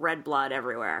 splaying red blood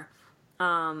everywhere.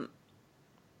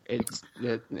 This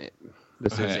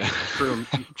is a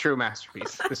true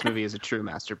masterpiece. This movie is a true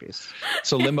masterpiece.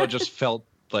 So Limbo just felt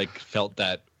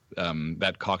that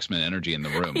Coxman energy in the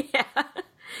room.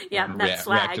 Yeah, that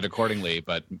swag. Reacted accordingly,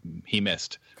 but he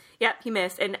missed. Yep, he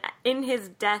missed. And in his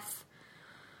death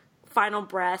final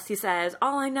breaths, he says,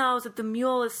 "All I know is that the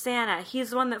mule is Santa.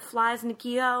 He's the one that flies into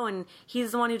Kehoe, and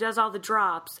he's the one who does all the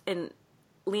drops." And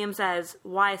Liam says,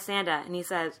 "Why Santa?" And he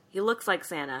says, "He looks like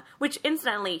Santa," which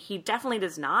incidentally, he definitely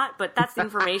does not, but that's the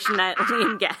information that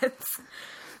Liam gets.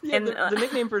 Yeah, and the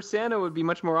nickname for Santa would be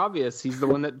much more obvious. He's the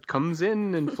one that comes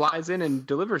in and flies in and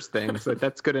delivers things.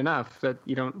 That's good enough. That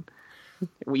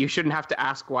you shouldn't have to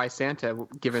ask why Santa,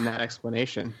 given that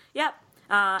explanation. Yep.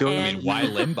 I mean, why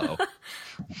Limbo?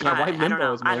 Why Limbo? I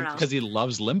don't know. Because he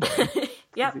loves Limbo.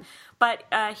 Yep. But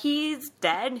he's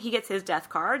dead. He gets his death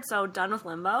card, so done with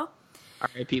Limbo.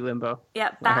 R.I.P. Limbo.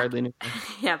 Yeah, I hardly knew.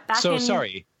 Yeah,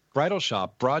 sorry. Bridal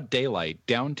shop, broad daylight,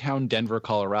 downtown Denver,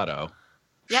 Colorado.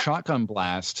 Yep. Shotgun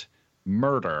blast,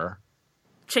 murder.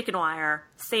 Chicken wire,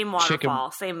 same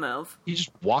waterfall, same move. He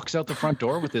just walks out the front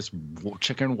door with this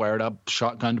chicken wired up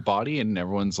shotgunned body, and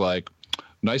everyone's like,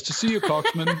 "Nice to see you,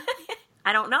 Coxman."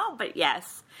 I don't know, but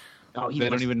yes. Oh, he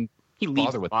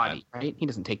leaves the body, right? He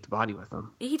doesn't take the body with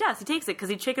him. He does. He takes it because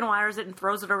he chicken wires it and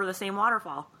throws it over the same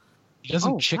waterfall. He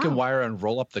doesn't chicken wire and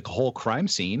roll up the whole crime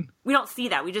scene. We don't see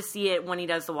that. We just see it when he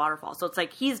does the waterfall. So it's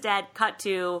like he's dead, cut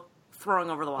to throwing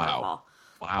over the waterfall.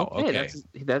 Wow. Okay.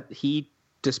 He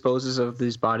disposes of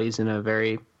these bodies in a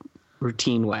very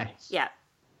routine way. Yeah.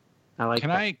 I like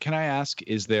that. Can I ask,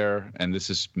 is there, and this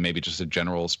is maybe just a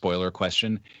general spoiler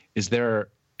question, is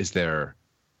there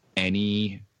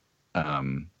any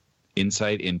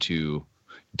insight into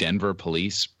Denver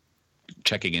police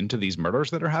checking into these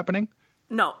murders that are happening?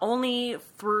 No, only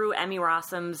through Emmy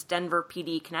Rossum's Denver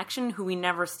PD connection, who we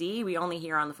never see. We only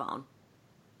hear on the phone.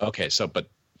 Okay, but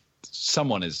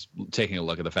someone is taking a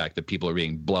look at the fact that people are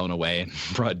being blown away in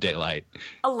broad daylight.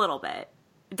 A little bit.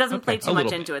 It doesn't play too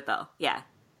much into it, though. Yeah.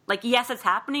 Like, yes, it's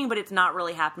happening, but it's not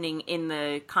really happening in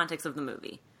the context of the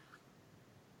movie.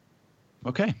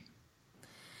 Okay.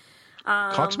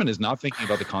 Coxman is not thinking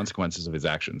about the consequences of his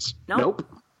actions. Nope.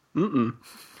 Mm-mm.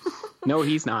 No,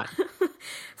 he's not.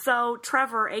 So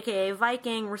Trevor, a.k.a.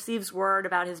 Viking, receives word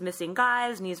about his missing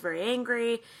guys, and he's very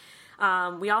angry.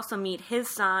 We also meet his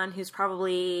son, who's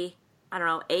probably,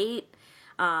 8. We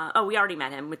already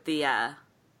met him with the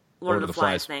Lord of the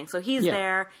Flies thing. So he's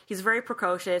there. He's very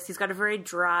precocious. He's got a very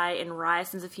dry and wry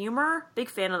sense of humor. Big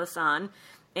fan of the son.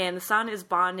 And the son is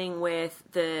bonding with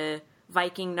the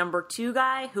Viking number 2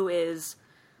 guy, who is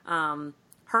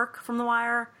Herc from The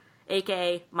Wire,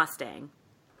 a.k.a. Mustang.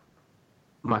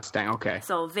 Mustang, okay.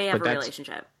 So they have a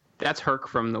relationship. That's Herc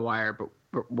from The Wire, but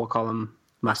we'll call him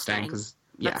Mustang because,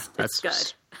 that's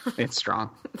good. It's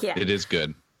strong. Yeah. It is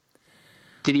good.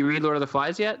 Did he read Lord of the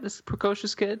Flies yet, this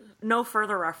precocious kid? No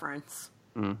further reference.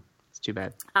 It's too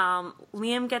bad.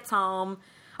 Liam gets home.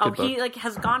 He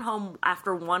has gone home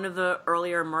after one of the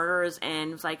earlier murders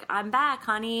and was like, "I'm back,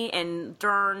 honey." And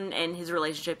Dern and his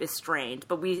relationship is strained,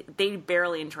 but they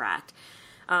barely interact.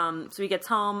 So he gets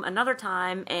home another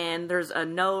time, and there's a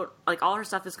note, like all her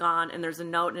stuff is gone, and there's a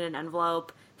note in an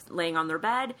envelope laying on their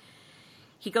bed.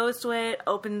 He goes to it,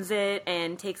 opens it,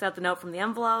 and takes out the note from the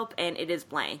envelope, and it is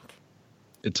blank.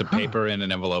 It's a paper in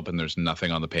an envelope, and there's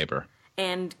nothing on the paper.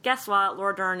 And guess what?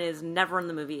 Laura Dern is never in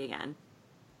the movie again.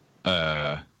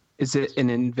 Is it an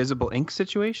invisible ink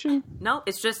situation? No,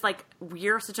 it's just like,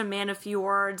 you're such a man of few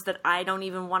words that I don't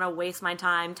even want to waste my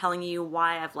time telling you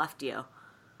why I've left you.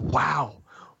 Wow.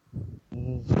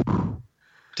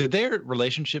 Did their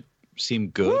relationship seem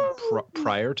good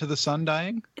prior to the son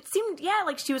dying? It seemed, yeah,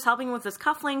 like she was helping with his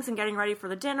cufflinks and getting ready for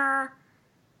the dinner.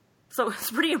 So it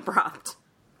was pretty abrupt.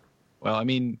 Well, I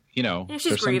mean, you know,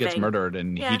 their son gets murdered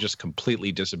and he just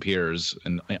completely disappears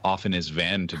and off in his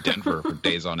van to Denver for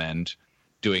days on end,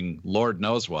 doing Lord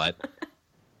knows what.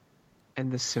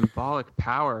 And the symbolic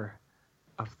power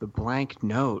of the blank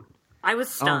note. I was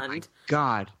stunned. Oh my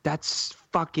God, that's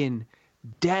fucking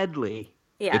deadly.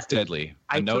 Yeah. It's deadly.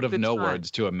 A note of no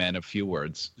words to a man of few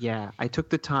words. Yeah, I took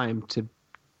the time to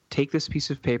take this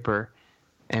piece of paper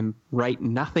and write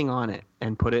nothing on it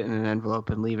and put it in an envelope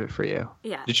and leave it for you.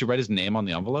 Yeah. Did she write his name on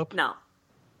the envelope? No.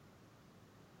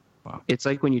 Wow. It's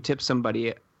like when you tip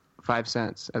somebody 5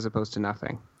 cents as opposed to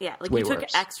nothing. Yeah, like you took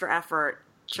extra effort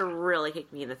to really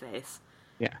kick me in the face.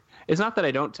 Yeah. It's not that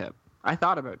I don't tip. I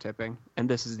thought about tipping, and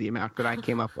this is the amount that I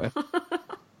came up with.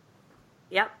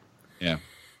 Yep. Yeah.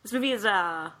 This movie is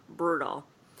brutal.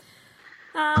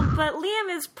 But Liam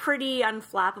is pretty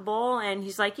unflappable, and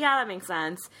he's like, yeah, that makes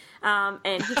sense.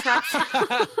 And he tracks...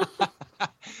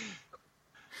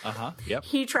 Yep.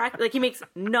 He makes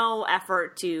no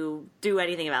effort to do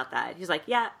anything about that. He's like,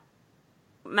 yeah,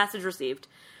 message received.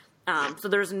 So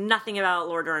there's nothing about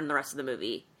Laura Dern in the rest of the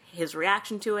movie. His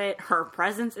reaction to it, her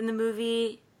presence in the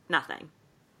movie, nothing.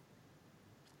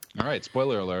 All right,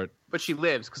 spoiler alert. But she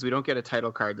lives, because we don't get a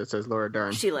title card that says Laura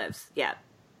Dern. She lives, yeah.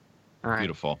 All right.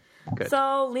 Beautiful. Good.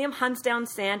 So Liam hunts down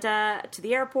Santa to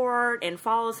the airport and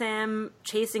follows him,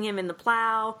 chasing him in the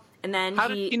plow. And then How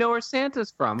does he know where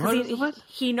Santa's from?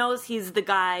 He knows he's the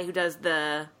guy who does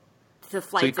the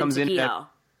flights into Kehoe.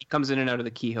 He comes in and out of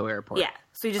the Kehoe airport. Yeah,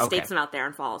 so he just stakes him out there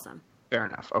and follows him. Fair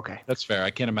enough. Okay. That's fair.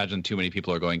 I can't imagine too many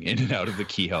people are going in and out of the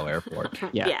Kehoe airport.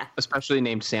 Yeah. Especially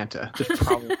named Santa. There's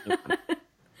probably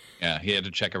Yeah, he had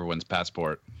to check everyone's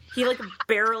passport. He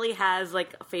barely has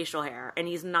facial hair, and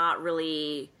he's not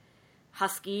really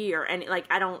husky or any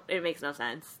it makes no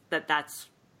sense that's.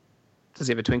 Does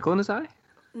he have a twinkle in his eye?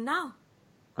 No.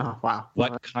 Oh, wow.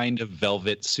 What kind of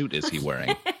velvet suit is he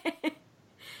wearing?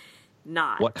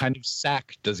 Not. What kind of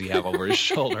sack does he have over his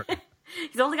shoulder?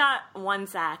 He's only got one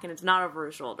sack, and it's not over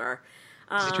his shoulder.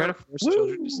 Does he try to force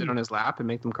children to sit on his lap and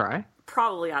make them cry?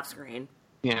 Probably off screen.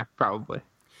 Yeah, probably.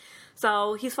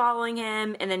 So he's following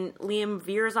him, and then Liam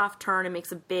veers off turn and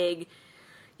makes a big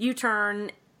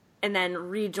U-turn, and then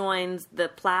rejoins the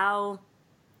plow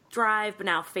drive, but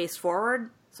now face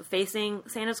forward, so facing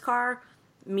Santa's car,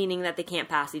 meaning that they can't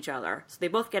pass each other. So they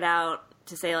both get out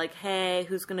to say, hey,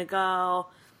 who's going to go?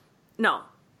 No,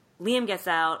 Liam gets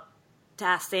out to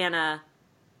ask Santa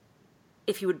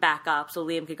if he would back up so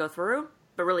Liam could go through,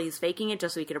 but really he's faking it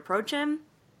just so he could approach him.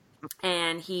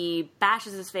 And he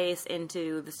bashes his face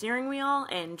into the steering wheel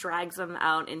and drags him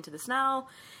out into the snow.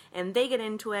 And they get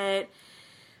into it,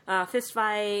 fist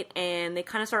fight, and they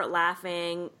kind of start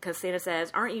laughing because Santa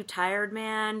says, "Aren't you tired,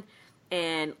 man?"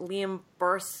 And Liam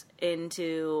bursts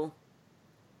into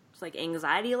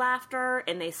anxiety laughter,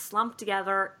 and they slump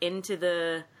together into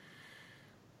the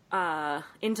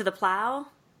plow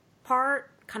part,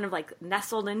 kind of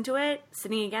nestled into it,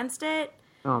 sitting against it,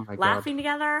 laughing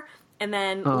together. And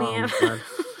then Liam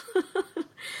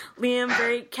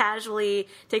very casually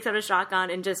takes out a shotgun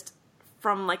and just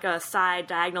from a side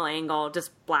diagonal angle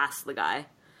just blasts the guy.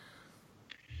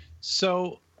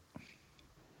 So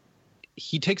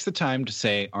he takes the time to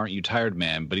say, "Aren't you tired,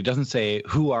 man?" But he doesn't say,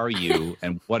 "Who are you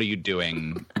and what are you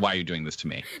doing? Why are you doing this to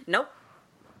me?" Nope.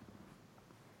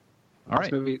 All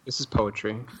right. This is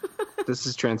poetry. This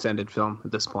is transcended film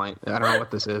at this point. I don't know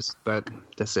what this is, but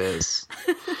this is.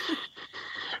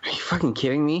 Are you fucking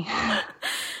kidding me?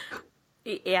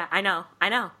 Yeah, I know.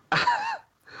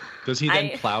 Does he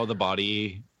then plow the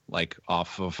body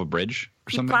off of a bridge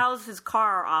or something? He plows his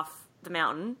car off the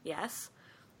mountain, yes.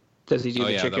 Does he do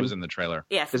the chicken? That was in the trailer.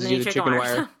 Yes. Does he do the chicken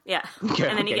wire? Yeah. Okay,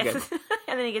 and then he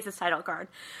gets his title card.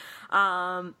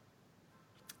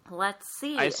 Let's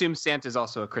see. I assume Santa's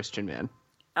also a Christian man.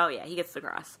 Oh yeah, he gets the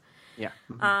cross. Yeah.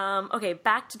 Okay,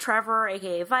 back to Trevor,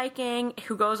 aka Viking,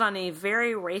 who goes on a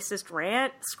very racist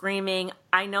rant, screaming,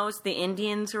 "I know it's the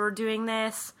Indians who are doing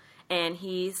this," and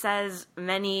he says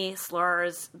many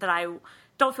slurs that I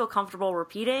don't feel comfortable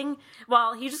repeating.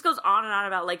 Well, he just goes on and on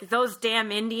about, like, those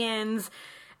damn Indians,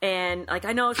 and, like,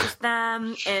 I know it's just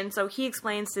them. And so he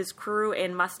explains to his crew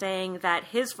in Mustang that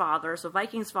his father, so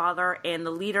Viking's father, and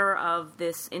the leader of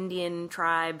this Indian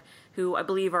tribe, who I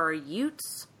believe are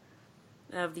Utes,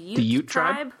 of the Ute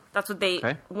tribe. That's what they...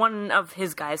 Okay. One of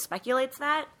his guys speculates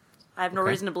that. I have no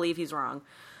reason to believe he's wrong.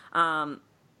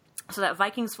 So that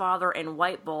Viking's father and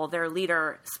White Bull, their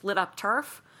leader, split up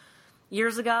turf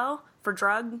years ago for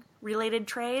drug-related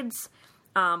trades.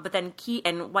 But then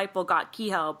White Bull got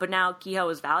Kehoe, but now Kehoe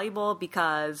is valuable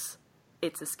because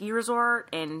it's a ski resort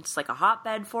and it's like a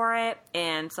hotbed for it.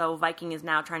 And so Viking is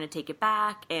now trying to take it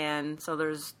back. And so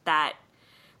there's that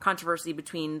controversy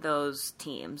between those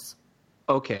teams.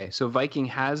 Okay, so Viking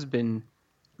has been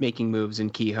making moves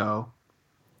in Kehoe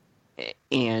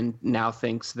and now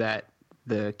thinks that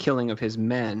the killing of his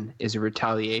men is a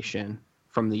retaliation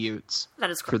from the Utes. That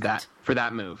is correct. For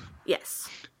that move. Yes.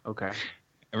 Okay.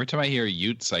 Every time I hear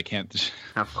Utes, I can't...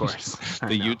 Of course.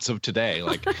 The Utes of today.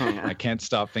 Like, I can't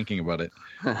stop thinking about it.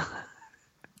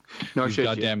 Nor These should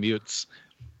goddamn you. Utes.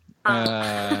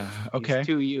 Okay. These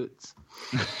 2 Utes.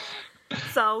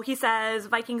 So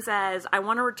Viking says, I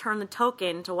want to return the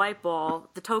token to White Bull,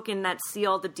 the token that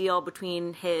sealed the deal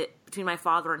between my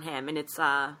father and him, and it's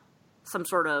some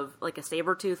sort of, like, a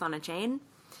saber tooth on a chain.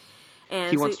 And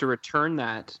he wants to return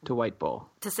that to White Bull.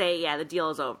 To say, yeah, the deal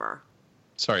is over.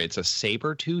 Sorry, it's a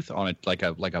saber tooth on it, like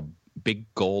a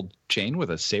big gold chain with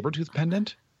a saber tooth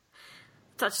pendant?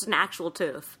 That's an actual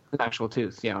tooth. An actual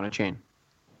tooth, yeah, on a chain.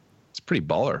 It's pretty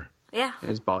baller. Yeah. It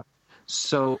is baller.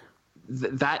 So...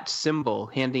 that symbol,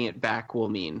 handing it back, will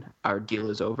mean our deal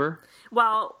is over?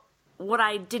 Well, what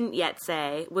I didn't yet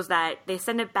say was that they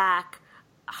send it back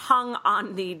hung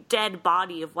on the dead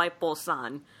body of White Bull's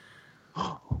son.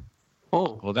 Oh.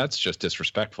 Well, that's just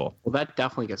disrespectful. Well, that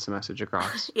definitely gets the message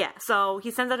across. Yeah, so he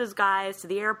sends out his guys to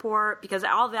the airport because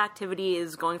all the activity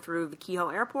is going through the Kehoe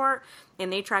airport,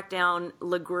 and they track down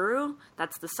LeGru,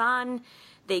 that's the son.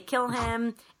 They kill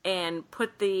him and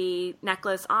put the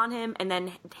necklace on him and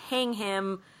then hang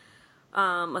him,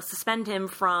 suspend him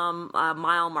from a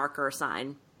mile marker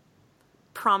sign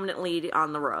prominently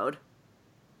on the road.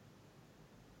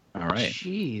 All right.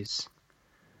 Jeez.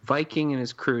 Viking and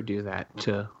his crew do that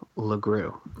to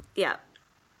LeGru. Yeah.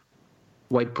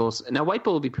 White Bull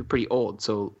will be pretty old,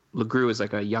 so LeGru is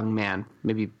like a young man,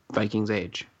 maybe Viking's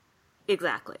age.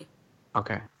 Exactly.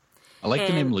 Okay. I like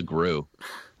the name LeGru.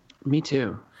 Me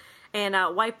too. And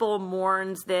White Bull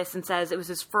mourns this and says it was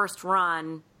his first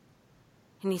run,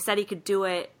 and he said he could do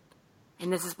it,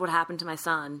 and this is what happened to my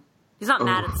son. He's not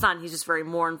mad at the son, he's just very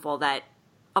mournful that,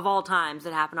 of all times,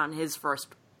 it happened on his first...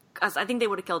 I think they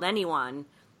would have killed anyone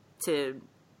it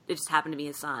just happened to be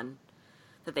his son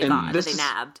that they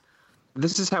nabbed.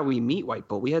 This is how we meet White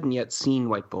Bull. We hadn't yet seen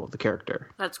White Bull, the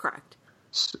character. That's correct.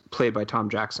 Played by Tom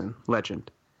Jackson, legend.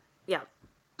 Yeah.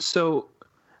 So,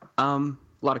 a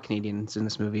lot of Canadians in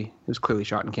this movie. It was clearly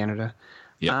shot in Canada.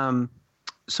 Yeah.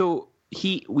 So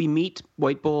we meet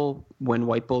White Bull when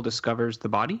White Bull discovers the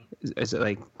body. Is it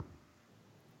like,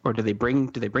 or do they bring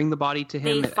the body to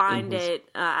him? They find it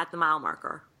at the mile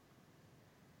marker.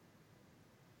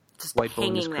 Just White Bull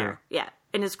hanging there. Yeah.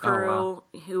 And his crew,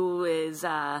 who is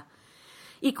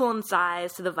equal in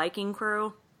size to the Viking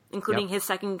crew, including his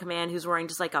second in command, who's wearing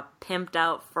just like a pimped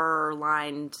out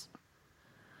fur-lined,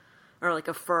 or like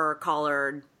a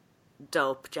fur-collared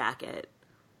dope jacket.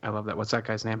 I love that. What's that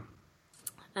guy's name?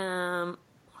 He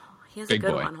has Big a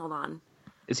good boy. one. Hold on.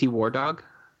 Is he War Dog?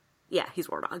 Yeah, he's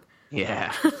War Dog.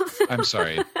 Yeah. I'm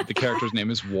sorry. The character's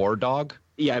name is War Dog?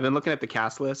 Yeah, I've been looking at the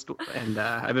cast list, and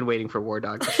I've been waiting for War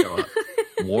Dog to show up.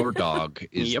 War Dog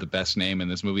is the best name in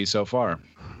this movie so far.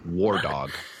 War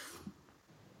Dog.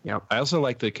 Yep. I also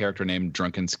like the character named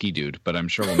Drunken Ski Dude, but I'm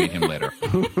sure we'll meet him later.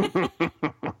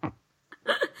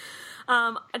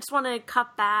 I just want to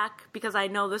cut back because I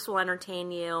know this will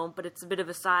entertain you, but it's a bit of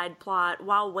a side plot.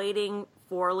 While waiting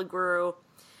for LeGru,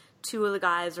 two of the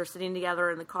guys are sitting together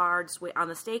in the car just on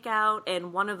the stakeout,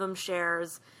 and one of them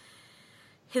shares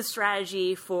his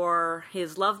strategy for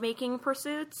his lovemaking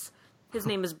pursuits. His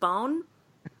name is Bone.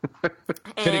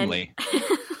 Fittingly.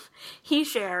 He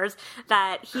shares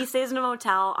that he stays in a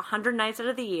motel 100 nights out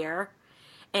of the year,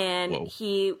 and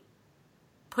he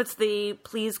puts the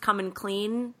 "please come and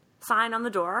clean" sign on the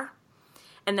door,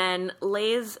 and then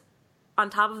lays on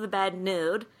top of the bed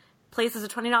nude, places a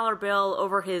 $20 bill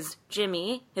over his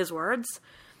Jimmy, his words,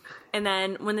 and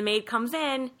then when the maid comes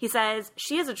in, he says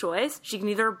she has a choice. She can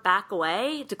either back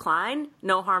away, decline,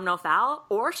 no harm, no foul,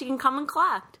 or she can come and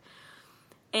collect.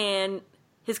 And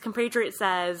his compatriot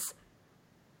says,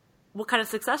 "What kind of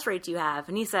success rate do you have?"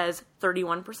 And he says,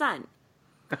 31%.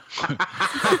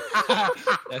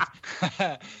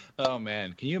 Oh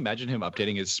man, can you imagine him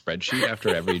updating his spreadsheet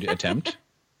after every attempt?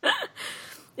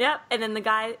 Yep. And then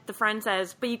the friend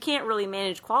says, but you can't really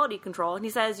manage quality control. And he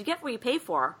says, you get what you pay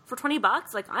for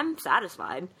 $20. Like, I'm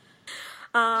satisfied.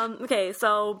 Okay,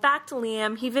 so back to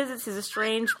Liam. He visits his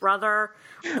estranged brother,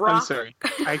 Brock. I'm sorry.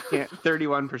 I can't.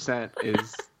 31%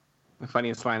 is the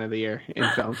funniest line of the year in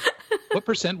film. What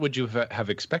percent would you have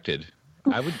expected?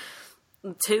 I would...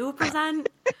 2%?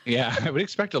 Yeah, I would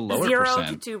expect a lower 0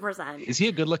 percent. to 2%. Is he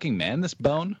a good-looking man, this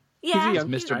Bone? Yeah. He's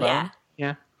Mr. Bone?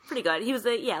 Yeah. Pretty good. He was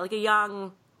like a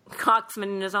young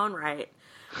coxman in his own right.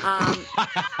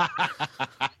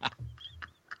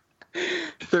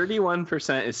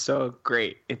 31% is so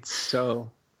great. It's so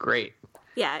great.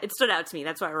 Yeah, it stood out to me.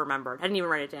 That's what I remembered. I didn't even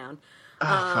write it down.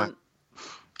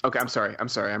 Okay, I'm sorry.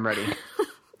 I'm ready.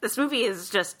 This movie is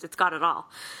just, it's got it all.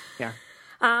 Yeah.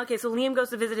 Okay, so Liam goes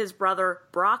to visit his brother,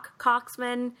 Brock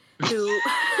Coxman, who...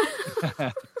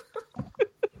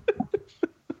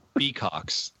 B.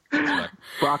 Cox.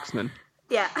 Broxman.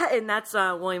 Yeah, and that's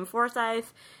William Forsythe,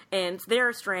 and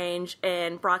they're strange,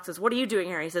 and Brock says, what are you doing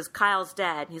here? He says, Kyle's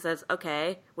dead. He says,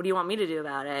 okay, what do you want me to do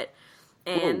about it?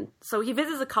 And so he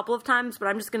visits a couple of times, but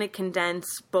I'm just going to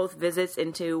condense both visits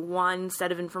into one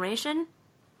set of information,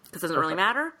 because it doesn't really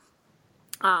matter.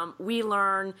 We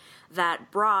learn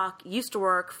that Brock used to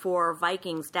work for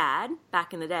Viking's dad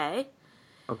back in the day.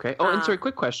 Okay. Oh, and sorry,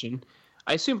 quick question.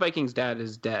 I assume Viking's dad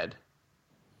is dead.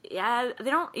 Yeah, they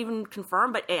don't even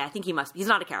confirm, but I think he must be. He's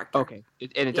not a character. Okay.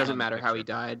 It doesn't matter how he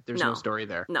died? There's no story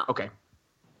there? No. Okay.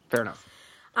 Fair enough.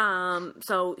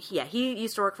 So, yeah, he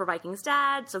used to work for Viking's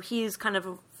dad, so he's kind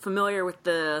of familiar with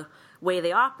the way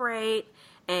they operate,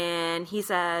 and he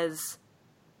says...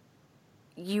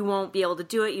 you won't be able to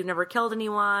do it. You've never killed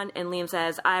anyone. And Liam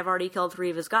says, I've already killed 3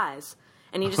 of his guys.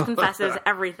 And he just confesses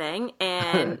everything.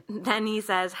 And then he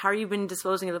says, how have you been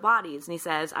disposing of the bodies? And he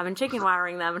says, I've been chicken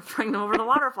wiring them and throwing them over the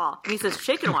waterfall. And he says,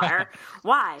 chicken wire?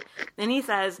 Why? And he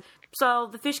says, so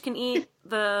the fish can eat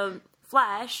the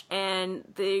flesh and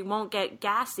they won't get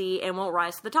gassy and won't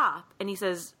rise to the top. And he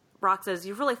says, Brock says,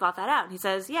 you've really thought that out. And he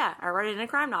says, yeah, I read it in a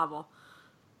crime novel.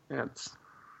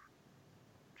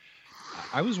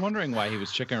 I was wondering why he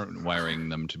was chicken wiring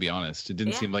them, to be honest. It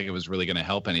didn't seem like it was really going to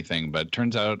help anything, but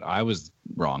turns out I was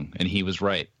wrong, and he was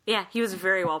right. Yeah, he was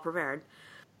very well prepared.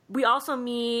 We also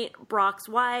meet Brock's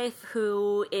wife,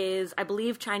 who is, I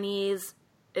believe, Chinese,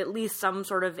 at least some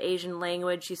sort of Asian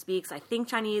language she speaks. I think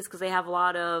Chinese, because they have a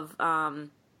lot of,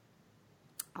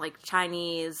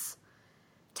 Chinese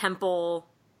temple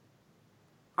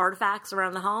artifacts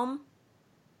around the home,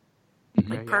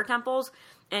 prayer temples.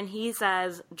 And he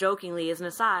says, jokingly, as an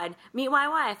aside, meet my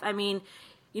wife. I mean,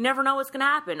 you never know what's going to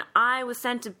happen. I was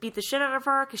sent to beat the shit out of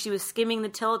her because she was skimming the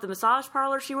till at the massage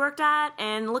parlor she worked at,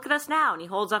 and look at us now. And he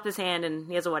holds up his hand, and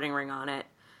he has a wedding ring on it.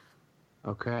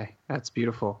 Okay, that's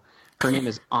beautiful. Her name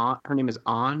is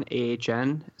An,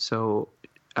 A-H-N, so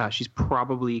she's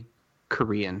probably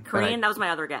Korean. Korean? That was my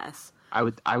other guess. I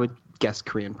would guess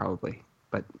Korean, probably,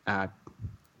 but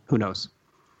who knows?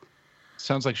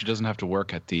 Sounds like she doesn't have to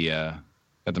work at the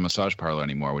massage parlor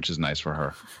anymore, which is nice for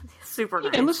her. Super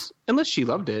nice. Unless she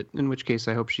loved it, in which case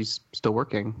I hope she's still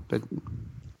working. But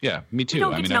yeah, me too. You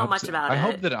don't get to know much about it. I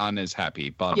hope that Anna is happy.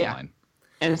 Bottom line,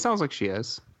 and it sounds like she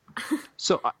is.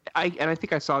 So I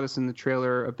think I saw this in the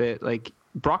trailer a bit. Like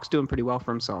Brock's doing pretty well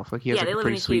for himself. Like he has they live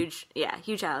in a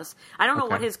huge house. I don't know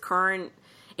what his current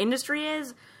industry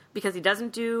is, because he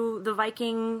doesn't do the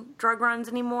Viking drug runs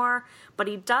anymore, but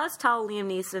he does tell Liam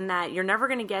Neeson that you're never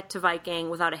going to get to Viking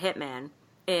without a hitman.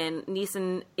 And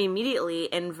Neeson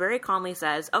immediately and very calmly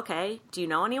says, okay, do you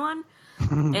know anyone?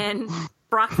 And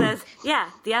Brock says, yeah,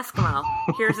 the Eskimo.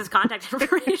 Here's his contact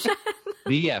information.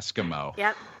 The Eskimo.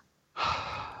 Yep.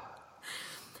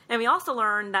 And we also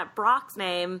learned that Brock's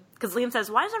name, because Liam says,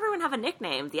 why does everyone have a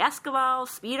nickname? The Eskimo,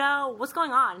 Speedo, what's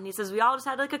going on? And he says, we all just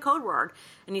had like a code word.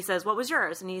 And he says, what was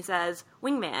yours? And he says,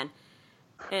 Wingman.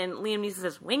 And Liam Neeson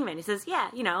says, Wingman? He says,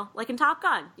 yeah, like in Top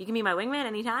Gun. You can be my wingman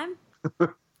anytime.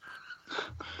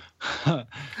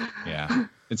 Yeah.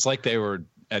 It's like they were,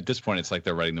 at this point, it's like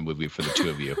they're writing the movie for the two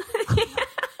of you.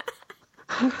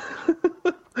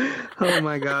 Oh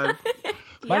my God.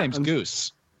 My name's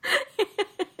Goose.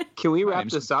 Can we wrap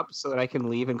this up so that I can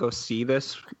leave and go see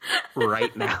this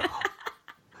right now?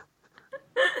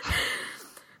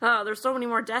 Oh, there's so many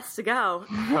more deaths to go.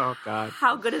 Oh God.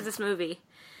 How good is this movie?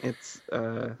 It's,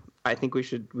 I think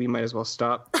we might as well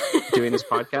stop doing this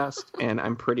podcast, and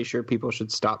I'm pretty sure people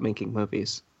should stop making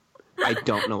movies. I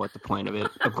don't know what the point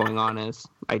of going on is.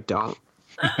 I don't.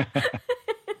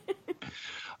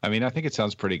 I mean, I think it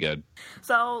sounds pretty good.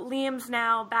 So Liam's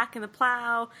now back in the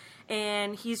plow,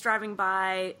 and he's driving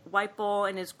by. White Bull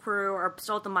and his crew are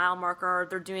still at the mile marker.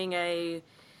 They're doing a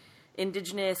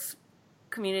indigenous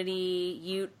community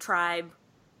Ute tribe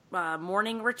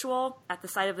mourning ritual at the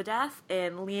site of the death,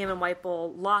 and Liam and White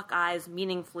Bull lock eyes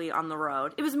meaningfully on the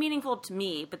road. It was meaningful to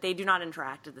me, but they do not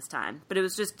interact at this time. But it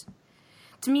was just,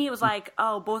 to me, it was like,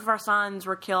 oh, both of our sons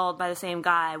were killed by the same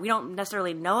guy. We don't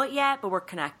necessarily know it yet, but we're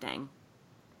connecting.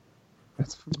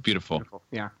 It's beautiful.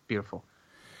 Yeah, beautiful.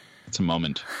 It's a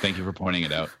moment. Thank you for pointing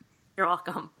it out. You're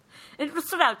welcome. It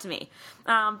stood out to me.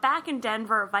 Back in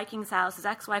Denver, at Viking's house, his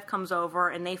ex-wife comes over,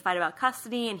 and they fight about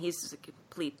custody, and he's just a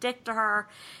complete dick to her.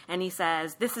 And he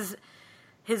says, this is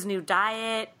his new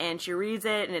diet, and she reads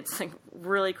it, and it's like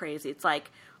really crazy. It's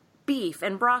like beef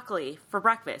and broccoli for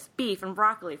breakfast, beef and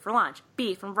broccoli for lunch,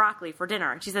 beef and broccoli for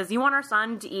dinner. And she says, you want our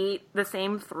son to eat the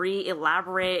same 3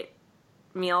 elaborate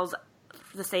meals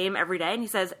the same every day? And he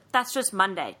says, that's just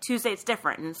Monday. Tuesday it's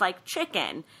different. And it's like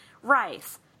chicken,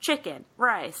 rice,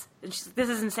 and she's like, this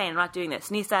is insane, I'm not doing this.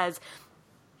 And he says,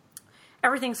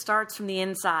 everything starts from the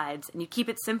insides, and you keep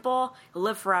it simple, you'll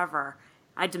live forever.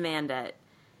 I demand it.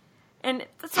 And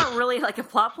that's not really like a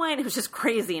plot point, it was just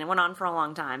crazy, and it went on for a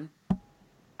long time.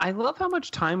 I love how much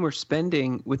time we're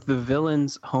spending with the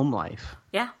villain's home life.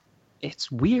 Yeah.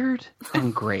 It's weird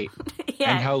and great.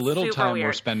 Yeah, and how little time weird.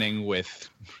 We're spending with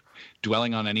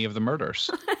dwelling on any of the murders.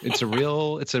 It's a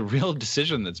real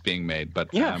decision that's being made, but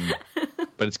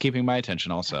but it's keeping my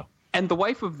attention also. And the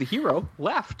wife of the hero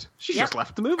left. She just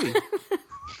left the movie.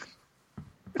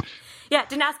 Yeah,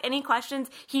 didn't ask any questions.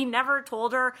 He never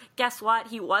told her, guess what?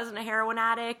 He wasn't a heroin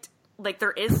addict. Like,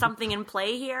 there is something in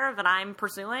play here that I'm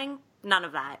pursuing. None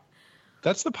of that.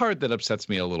 That's the part that upsets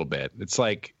me a little bit. It's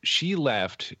like she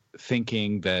left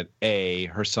thinking that A,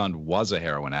 her son was a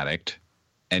heroin addict,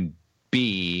 and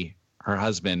B, her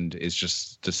husband is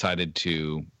just decided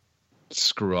to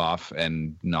screw off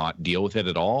and not deal with it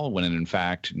at all, when in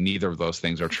fact neither of those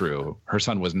things are true. Her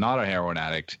son was not a heroin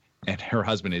addict, and her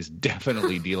husband is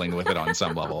definitely dealing with it on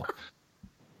some level.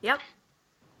 Yep.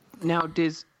 Now,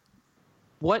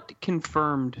 what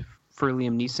confirmed for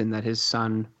Liam Neeson that his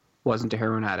son wasn't a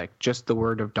heroin addict? Just the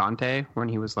word of Dante when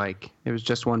he was like, it was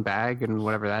just one bag and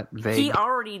whatever that vague... He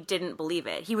already didn't believe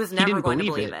it. He was never going to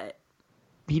believe it.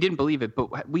 He didn't believe it,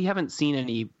 but we haven't seen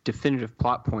any definitive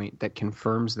plot point that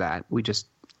confirms that. We just,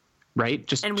 right?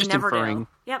 And we just never inferring. do.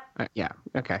 Yep. Yeah.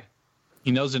 Okay.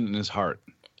 He knows it in his heart.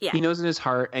 Yeah. He knows in his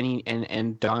heart,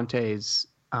 and Dante's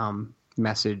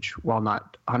message, while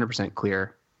not 100%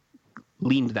 clear,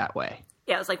 leaned that way.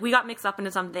 Yeah, it was like we got mixed up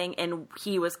into something, and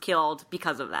he was killed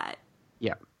because of that.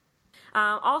 Yeah.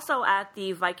 Also at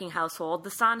the Viking household,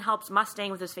 the son helps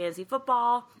Mustang with his fantasy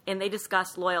football, and they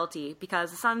discuss loyalty,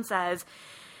 because the son says,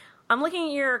 I'm looking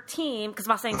at your team, because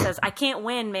Mustang says, I can't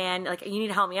win, man. Like, you need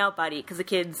to help me out, buddy, because the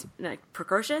kid's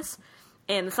precocious.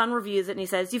 And the son reviews it, and he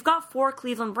says, you've got 4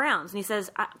 Cleveland Browns. And he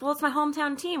says, well, it's my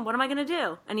hometown team. What am I going to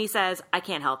do? And he says, I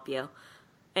can't help you.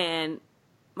 And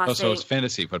Mustang... Oh, so it's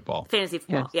fantasy football. Fantasy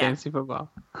football, yeah. Fantasy football.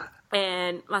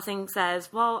 And Mustang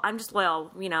says, well, I'm just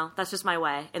loyal, that's just my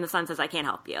way. And the son says, I can't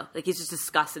help you. Like, he's just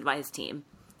disgusted by his team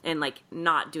and, like,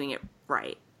 not doing it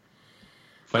right.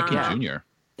 Viking Jr.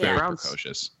 Very Browns,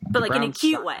 precocious. But, like, in a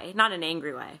cute way, not an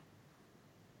angry way.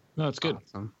 No, it's good.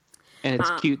 Awesome. And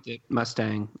it's cute that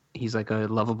Mustang, he's like a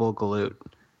lovable galoot.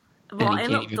 Well,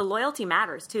 and the loyalty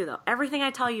matters, too, though. Everything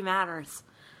I tell you matters.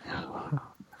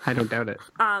 I don't doubt it.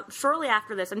 Shortly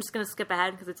after this, I'm just going to skip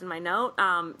ahead because it's in my note.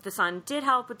 The son did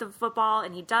help with the football,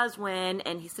 and he does win,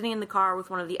 and he's sitting in the car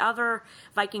with one of the other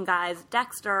Viking guys,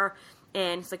 Dexter,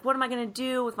 and he's like, what am I going to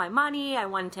do with my money? I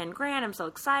won $10,000. I'm so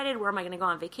excited. Where am I going to go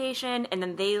on vacation? And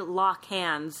then they lock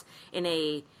hands in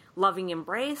a loving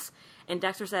embrace, and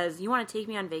Dexter says, you want to take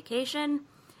me on vacation?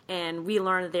 And we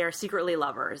learn that they are secretly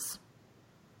lovers.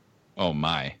 Oh,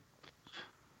 my.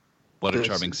 What a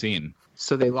charming scene.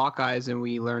 So they lock eyes, and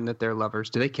we learn that they're lovers.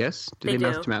 Do they kiss? Do they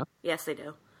mouth to mouth? Yes, they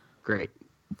do. Great.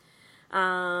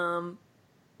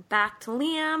 Back to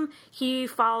Liam. He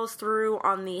follows through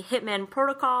on the Hitman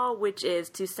protocol, which is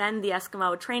to send the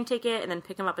Eskimo a train ticket and then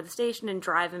pick him up at the station and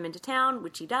drive him into town,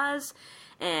 which he does.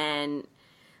 And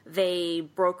they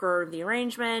broker the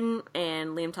arrangement,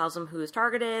 and Liam tells him who his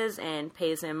target is and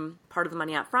pays him part of the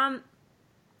money up front.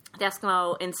 The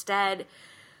Eskimo instead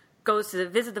goes to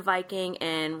visit the Viking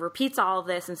and repeats all of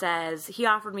this and says, he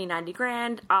offered me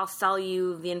 $90,000. I'll sell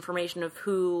you the information of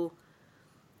who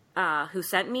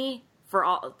sent me for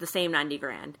all the same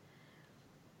 $90,000.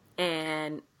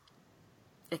 And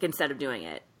like, instead of doing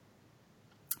it.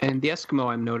 And the Eskimo,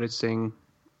 I'm noticing,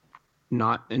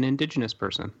 not an indigenous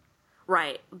person.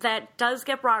 Right. That does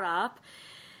get brought up.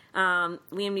 Liam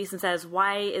Neeson says,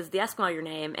 "Why is the Eskimo your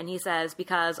name?" And he says,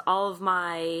 "Because all of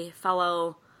my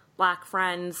fellow black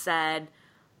friends said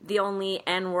the only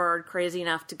N-word crazy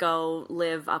enough to go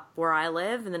live up where I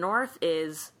live in the north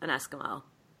is an Eskimo."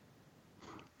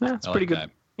 Yeah, it's pretty good.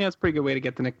 That. Yeah, it's a pretty good way to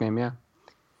get the nickname, yeah.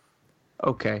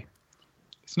 Okay.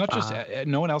 It's not just...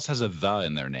 no one else has a "the"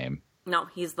 in their name. No,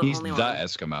 he's the only one. He's the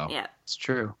Eskimo. Yeah. It's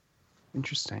true.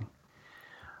 Interesting.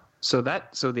 So the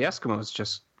Eskimo is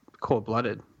just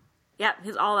cold-blooded. Yeah,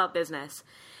 he's all about business.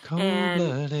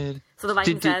 Cold-blooded. So the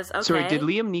Viking says, okay. Sorry, did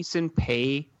Liam Neeson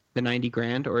pay the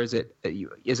 $90,000, or is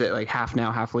it like half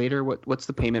now, half later? What's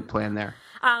the payment plan there?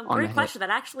 Great question. That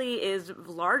actually is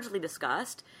largely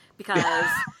discussed because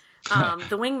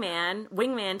the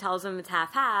wingman tells him it's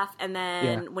half, and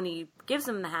then when he gives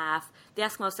him the half, the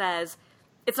Eskimo says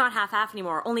it's not half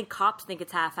anymore. Only cops think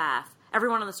it's half.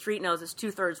 Everyone on the street knows it's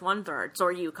 2/3, 1/3. So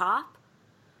are you a cop?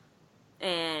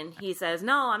 And he says,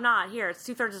 "No, I'm not. Here, it's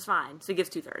 2/3 is fine." So he gives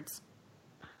 2/3.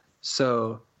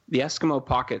 So the Eskimo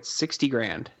pockets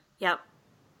 $60,000. Yep.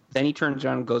 Then he turns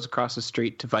around and goes across the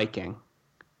street to Viking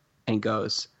and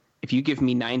goes, "If you give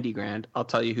me $90,000, I'll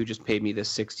tell you who just paid me this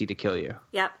 $60 to kill you."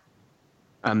 Yep.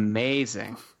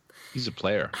 Amazing. He's a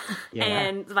player. Yeah.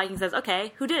 And the Viking says,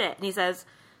 "Okay, who did it?" And he says,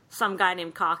 "Some guy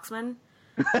named Coxman."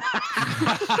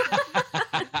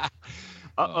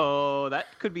 Uh-oh,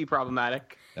 that could be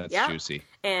problematic. That's juicy.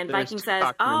 And Viking says,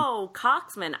 Coxman. "Oh,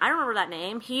 Coxman. I remember that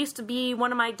name. He used to be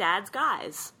one of my dad's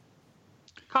guys."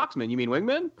 Coxman, you mean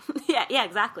wingman? Yeah,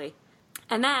 exactly.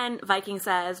 And then Viking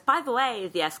says, "By the way,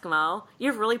 the Eskimo, you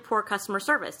have really poor customer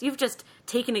service. You've just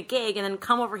taken a gig and then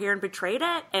come over here and betrayed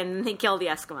it, and they killed the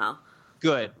Eskimo."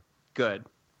 Good.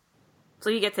 So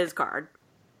he gets his card.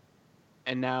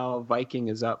 And now Viking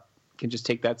is up. Can just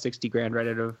take that $60,000 right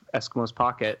out of Eskimo's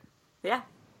pocket. Yeah.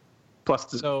 Plus,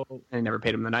 they never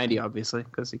paid him the $90,000, obviously,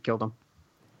 because he killed him.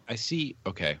 I see.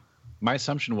 Okay. My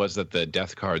assumption was that the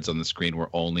death cards on the screen were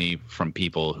only from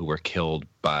people who were killed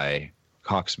by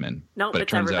Coxman. No, but it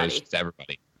turns out it's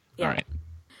everybody. Yeah. All right.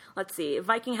 Let's see.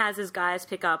 Viking has his guys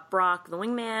pick up Brock, the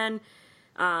wingman,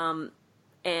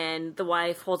 and the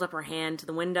wife holds up her hand to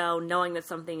the window, knowing that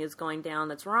something is going down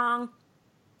that's wrong.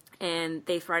 And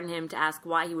they threaten him to ask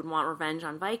why he would want revenge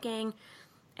on Viking.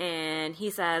 And he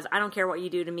says, "I don't care what you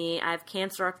do to me. I have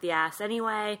cancer up the ass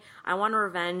anyway. I want a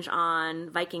revenge on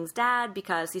Viking's dad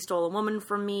because he stole a woman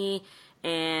from me,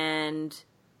 and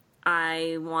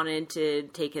I wanted to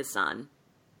take his son."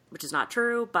 Which is not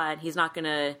true, but he's not going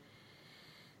to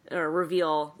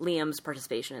reveal Liam's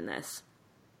participation in this.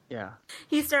 Yeah.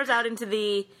 He stares out into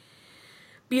the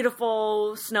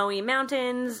beautiful snowy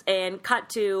mountains and cut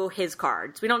to his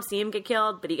cards. We don't see him get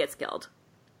killed, but he gets killed.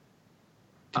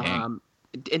 And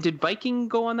did Viking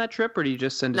go on that trip, or did he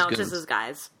just send his goons? No, just his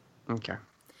guys. Okay.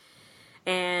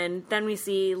 And then we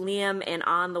see Liam and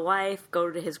Ann, the wife, go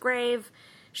to his grave.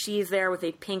 She's there with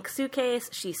a pink suitcase.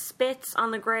 She spits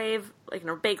on the grave, like in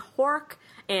a big hork,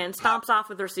 and stomps off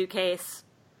with her suitcase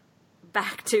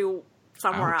back to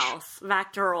somewhere else.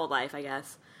 Back to her old life, I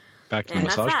guess. Back to the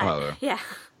massage parlor. Yeah.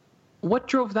 What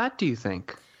drove that, do you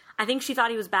think? I think she thought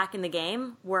he was back in the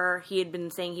game, where he had been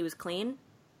saying he was clean.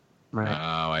 Right.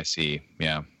 Oh, I see.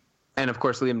 Yeah. And of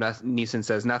course, Liam Neeson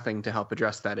says nothing to help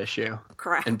address that issue.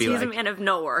 Correct. And He's a man of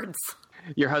no words.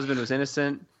 Your husband was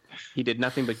innocent. He did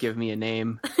nothing but give me a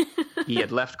name. He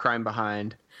had left crime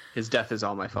behind. His death is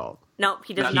all my fault. Nope,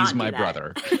 he does not. He's my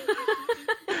brother.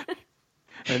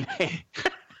 And hey.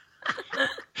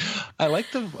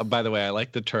 By the way, I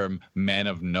like the term "man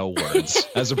of no words"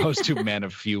 as opposed to "man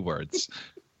of few words."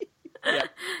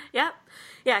 Yep.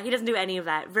 Yeah, he doesn't do any of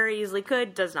that. Very easily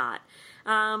could, does not.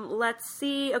 Let's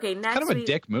see. Okay, next. Kind of a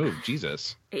dick move,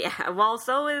 Jesus. Yeah, well,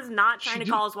 so is not trying to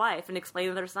call his wife and explain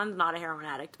that their son's not a heroin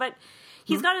addict. But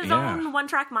he's got his own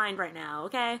one-track mind right now,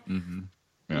 okay? Mm-hmm.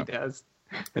 Yeah. He does.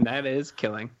 And that is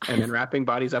killing. And then wrapping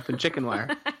bodies up in chicken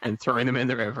wire and throwing them in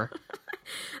the river.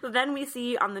 Then we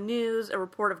see on the news a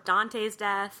report of Dante's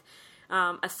death,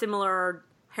 a similar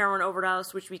heroin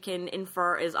overdose, which we can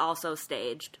infer is also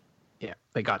staged. Yeah,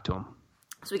 they got to him.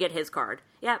 So we get his card.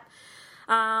 Yep.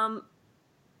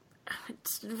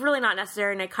 It's really not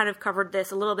necessary, and I kind of covered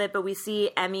this a little bit, but we see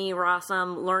Emmy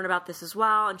Rossum learn about this as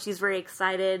well, and she's very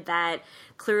excited that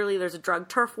clearly there's a drug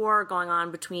turf war going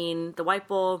on between the White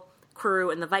Bull crew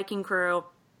and the Viking crew,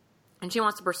 and she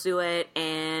wants to pursue it,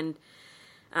 and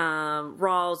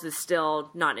Rawls is still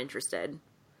not interested.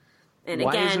 And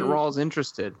Why again, isn't Rawls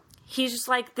interested? He's just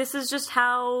like, this is just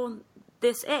how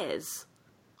this is.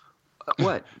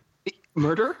 What?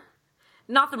 Murder?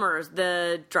 Not the murders,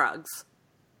 the drugs.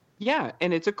 Yeah,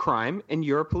 and it's a crime, and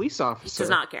you're a police officer. He does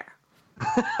not care.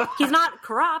 He's not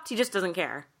corrupt, he just doesn't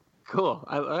care. Cool.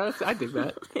 I dig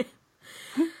that.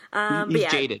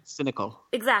 He's jaded, cynical.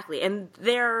 Exactly. And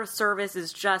their service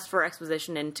is just for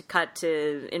exposition and to cut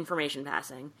to information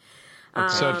passing.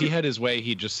 So if he had his way,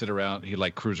 he'd just sit around, he'd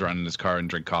like cruise around in his car and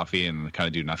drink coffee and kind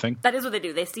of do nothing? That is what they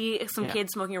do. They see some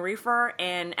kids smoking a reefer,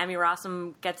 and Emmy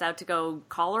Rossum gets out to go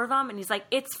collar them, and he's like,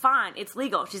 it's fine, it's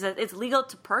legal. She says, it's legal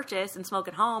to purchase and smoke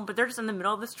at home, but they're just in the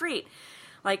middle of the street.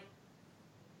 Like,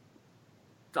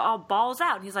 all balls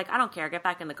out. And he's like, I don't care, get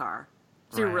back in the car.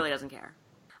 So he really doesn't care.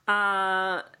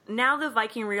 Now the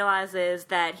Viking realizes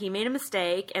that he made a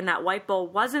mistake and that White Bull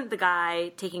wasn't the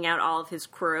guy taking out all of his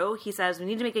crew. He says, we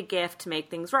need to make a gift to make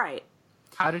things right.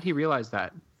 How did he realize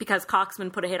that? Because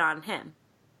Coxman put a hit on him.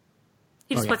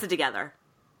 He just puts it together.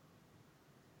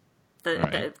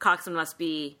 The Coxman must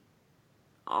be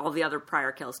all the other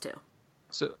prior kills too.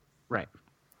 So, right.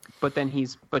 But then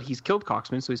he's killed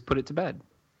Coxman, so he's put it to bed.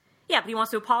 Yeah, but he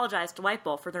wants to apologize to White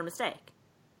Bull for their mistake.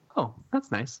 Oh,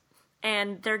 that's nice.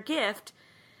 And their gift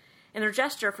and their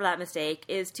gesture for that mistake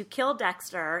is to kill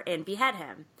Dexter and behead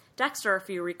him. Dexter, if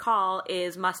you recall,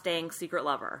 is Mustang's secret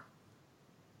lover.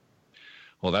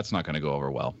 Well, that's not going to go over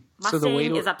well.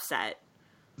 Mustang is upset.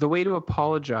 The way to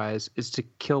apologize is to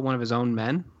kill one of his own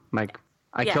men? Like,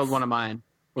 I killed one of mine.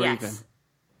 Or even.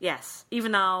 Yes.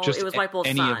 Even though it was White Bull's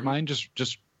son. Any of mine? Just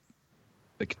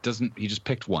like, it doesn't, he just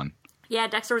picked one. Yeah,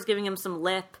 Dexter was giving him some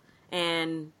lip,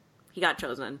 and he got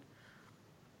chosen.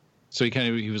 So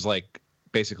he was like,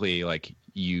 basically like,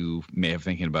 you may have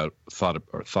thought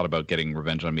about getting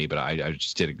revenge on me, but I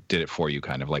just did it for you,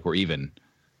 kind of like we're even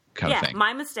kind of thing. Yeah,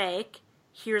 my mistake.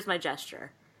 Here's my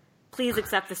gesture. Please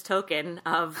accept this token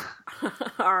of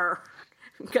our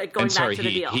going back to the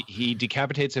deal. He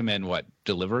decapitates him and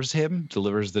delivers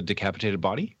the decapitated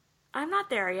body? I'm not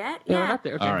there yet. Yeah, we're not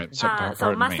there. Okay. All right. So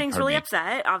Mustang's really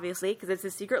upset, obviously, because it's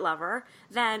his secret lover.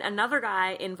 Then another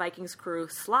guy in Viking's crew,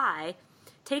 Sly,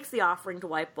 takes the offering to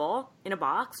White Bull in a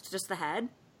box, just the head.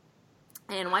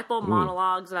 And White Bull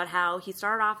monologues about how he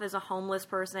started off as a homeless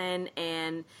person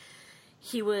and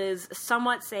he was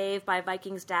somewhat saved by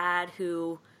Viking's dad,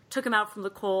 who took him out from the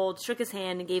cold, shook his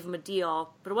hand, and gave him a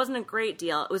deal. But it wasn't a great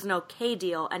deal. It was an okay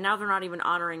deal, and now they're not even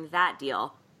honoring that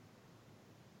deal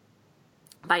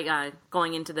by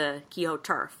going into the Kehoe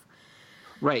turf.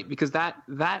 Right, because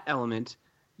that element,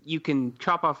 you can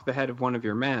chop off the head of one of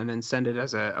your men and send it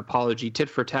as an apology, tit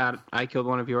for tat. I killed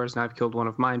one of yours and I've killed one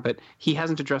of mine, but he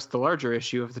hasn't addressed the larger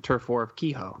issue of the turf war of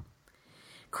Kehoe.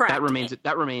 Correct.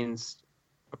 That remains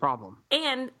a problem.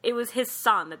 And it was his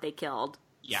son that they killed.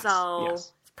 Yes. So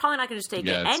it's probably not going to just take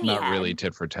any it's not head. really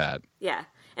tit for tat. Yeah.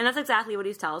 And that's exactly what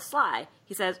he tells Sly.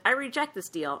 He says, I reject this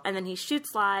deal. And then he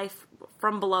shoots Sly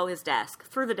from below his desk,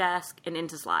 through the desk, and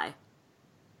into Sly.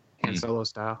 And Solo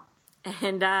style.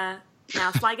 And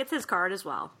now Sly gets his card as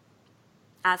well,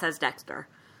 as has Dexter.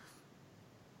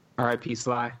 R.I.P.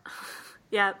 Sly.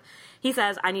 Yep. He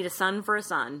says, I need a son for a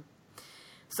son.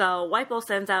 So White Bull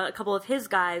sends out a couple of his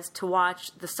guys to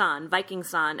watch the son, Viking's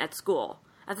son, at school.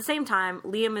 At the same time,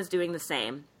 Liam is doing the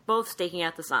same, both staking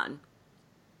out the sun.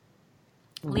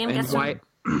 Liam gets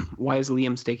why is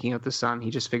Liam staking out the sun? He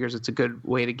just figures it's a good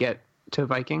way to get to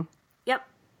Viking? Yep.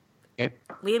 Okay.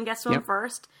 Liam gets to him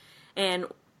first and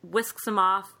whisks him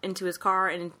off into his car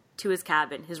and to his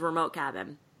cabin, his remote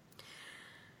cabin.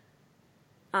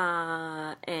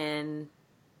 And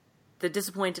the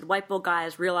disappointed White Bull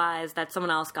guys realize that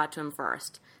someone else got to him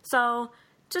first. So,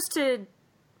 just to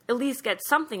at least get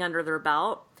something under their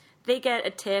belt, they get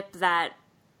a tip that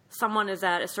someone is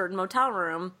at a certain motel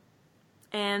room.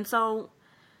 And so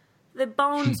the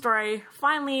Bone story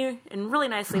finally and really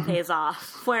nicely pays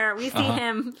off, where we see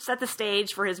him set the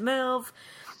stage for his move,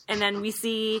 and then we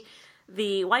see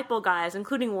the White Bull guys,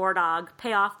 including War Dog,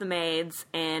 pay off the maids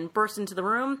and burst into the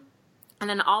room, and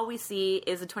then all we see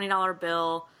is a $20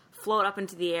 bill float up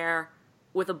into the air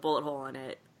with a bullet hole in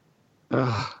it.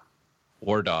 Ugh.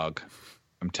 War Dog.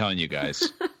 I'm telling you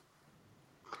guys.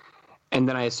 And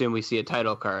then I assume we see a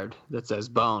title card that says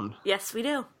Bone. Yes, we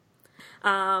do.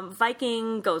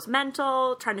 Viking goes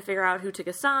mental, trying to figure out who took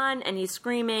his son, and he's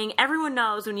screaming, everyone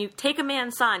knows when you take a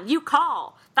man's son, you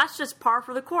call. That's just par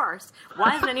for the course.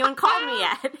 Why hasn't anyone called me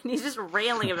yet? And he's just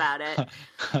railing about it.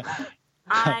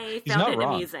 I found it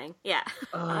amusing. Yeah.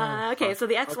 Okay, so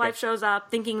the ex-wife shows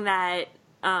up thinking that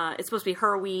it's supposed to be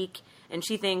her week, and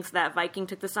she thinks that Viking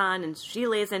took the son, and she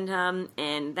lays into him,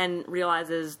 and then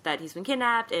realizes that he's been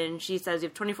kidnapped, and she says, you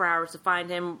have 24 hours to find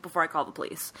him before I call the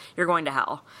police. You're going to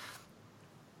hell.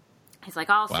 He's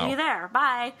like, I'll see you there.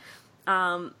 Bye.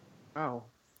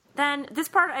 Then this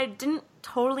part, I didn't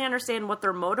totally understand what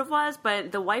their motive was,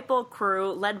 but the White Bull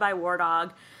crew, led by War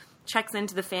Dog, checks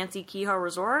into the fancy Kehoe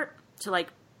resort to,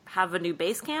 have a new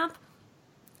base camp.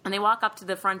 And they walk up to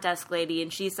the front desk lady,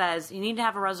 and she says, you need to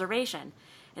have a reservation.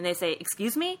 And they say,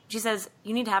 excuse me? She says,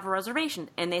 you need to have a reservation.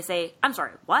 And they say, I'm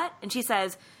sorry, what? And she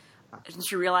says, and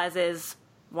she realizes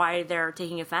why they're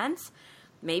taking offense.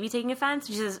 Maybe taking offense.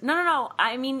 And she says, no.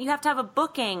 I mean, you have to have a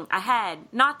booking ahead.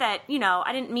 Not that,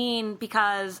 I didn't mean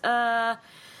because, And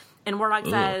Wardog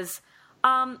says,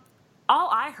 all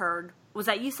I heard was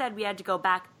that you said we had to go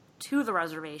back to the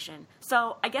reservation.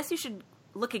 So I guess you should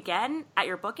look again at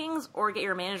your bookings or get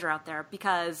your manager out there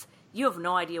because you have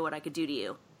no idea what I could do to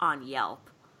you on Yelp.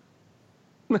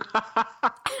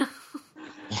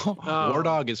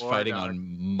 Wardog is fighting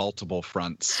on multiple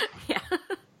fronts. Yeah.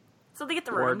 So they get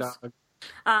the rooms.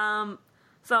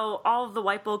 So all of the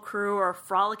White Bull crew are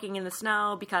frolicking in the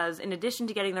snow because in addition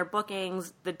to getting their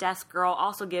bookings, the desk girl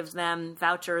also gives them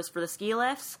vouchers for the ski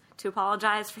lifts to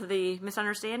apologize for the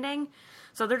misunderstanding.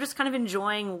 So they're just kind of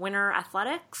enjoying winter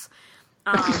athletics.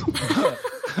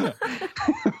 Good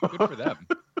for them.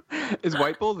 Is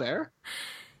White Bull there?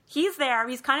 He's there.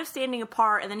 He's kind of standing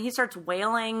apart, and then he starts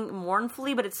wailing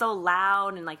mournfully, but it's so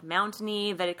loud and like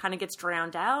mountainy that it kind of gets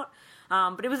drowned out.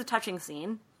 But it was a touching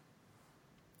scene.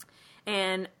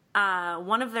 And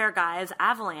one of their guys,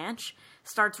 Avalanche,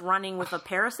 starts running with a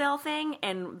parasail thing,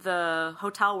 and the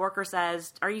hotel worker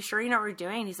says, are you sure you know what you're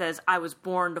doing? And he says, I was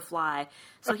born to fly.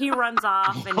 So he runs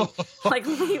off and like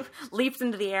leaps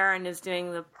into the air and is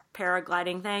doing the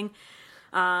paragliding thing.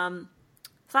 So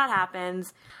that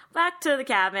happens. Back to the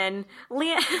cabin.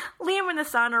 Liam and the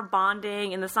son are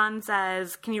bonding, and the son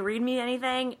says, can you read me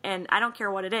anything? And I don't care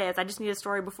what it is. I just need a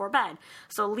story before bed.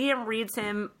 So Liam reads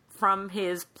him from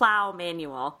his plow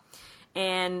manual.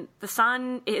 And the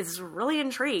son is really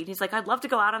intrigued. He's like, I'd love to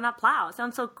go out on that plow. It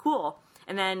sounds so cool.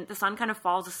 And then the son kind of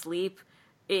falls asleep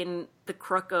in the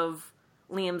crook of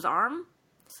Liam's arm.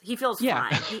 He feels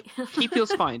fine. He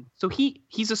feels fine. So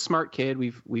he's a smart kid.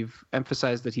 We've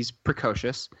emphasized that he's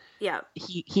precocious. Yeah.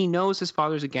 He knows his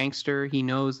father's a gangster. He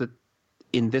knows that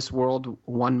in this world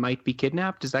one might be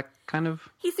kidnapped. Is that kind of...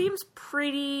 He seems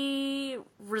pretty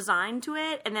resigned to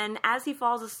it. And then as he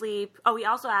falls asleep... Oh, he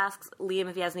also asks Liam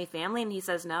if he has any family, and he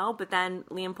says no. But then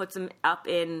Liam puts him up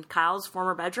in Kyle's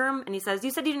former bedroom, and he says,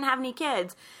 you said you didn't have any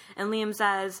kids. And Liam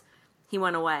says... he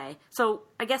went away. So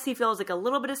I guess he feels like a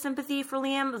little bit of sympathy for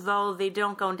Liam, though they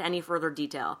don't go into any further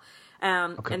detail.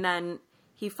 Okay. And then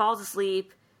he falls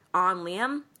asleep on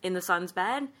Liam in the son's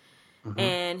bed. Mm-hmm.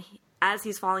 And as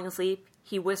he's falling asleep,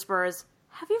 he whispers,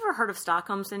 have you ever heard of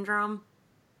Stockholm Syndrome?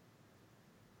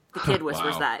 The kid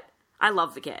whispers that. I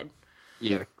love the kid.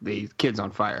 Yeah, the kid's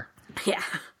on fire. Yeah.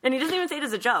 And he doesn't even say it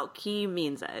as a joke. He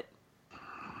means it.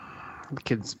 The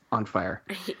kid's on fire.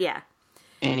 Yeah.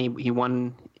 And he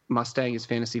won... Mustang is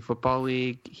fantasy football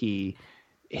league. He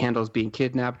handles being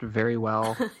kidnapped very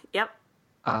well. Yep.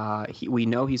 We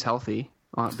know he's healthy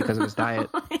because of his diet.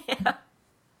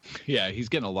 Yeah, he's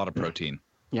getting a lot of protein.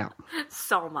 Yeah.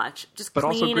 So much. Just but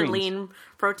clean and lean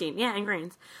protein. Yeah, and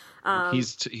greens.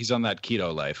 He's on that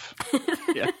keto life.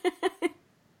 Yeah.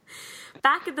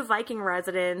 Back at the Viking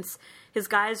residence, his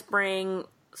guys bring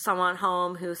someone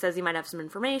home who says he might have some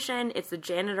information. It's the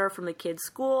janitor from the kid's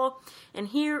school, and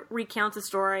he recounts a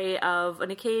story of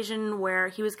an occasion where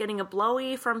he was getting a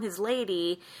blowy from his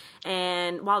lady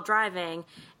and while driving,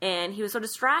 and he was so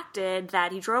distracted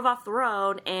that he drove off the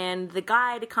road, and the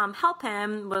guy to come help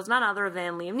him was none other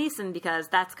than Liam Neeson, because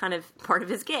that's kind of part of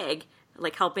his gig,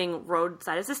 like helping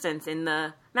roadside assistance in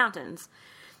the mountains.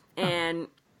 And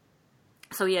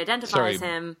so he identifies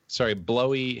him. Sorry,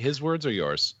 blowy, his words or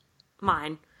yours?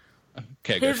 Mine.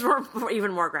 Okay, good. His were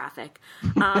even more graphic.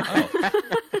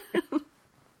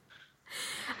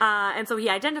 And so he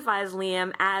identifies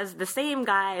Liam as the same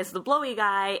guy as the blowy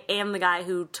guy and the guy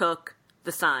who took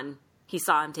the son. He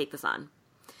saw him take the son.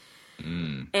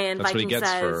 And that's Viking what he gets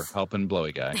says, for helping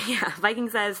blowy guy. Yeah, Viking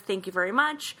says, thank you very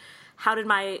much. What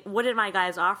did my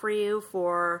guys offer you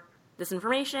for this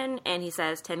information? And he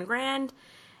says, 10 grand.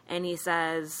 And he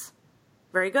says,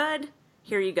 very good.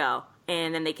 Here you go.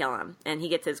 And then they kill him, and he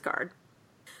gets his card.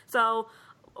 So,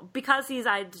 because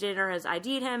dinner has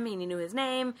ID'd him, he knew his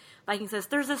name, Viking says,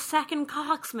 there's a second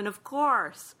coxman, of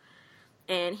course.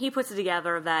 And he puts it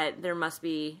together that there must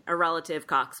be a relative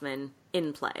coxman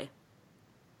in play.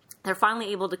 They're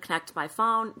finally able to connect by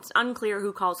phone. It's unclear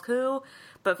who calls who,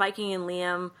 but Viking and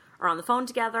Liam are on the phone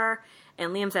together,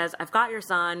 and Liam says, I've got your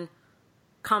son,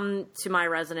 come to my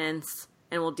residence,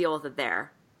 and we'll deal with it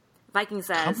there. Viking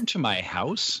says... Come to my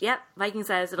house? Yep. Viking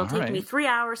says, it'll take me 3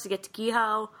 hours to get to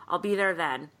Kehoe. I'll be there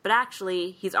then. But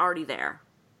actually, he's already there.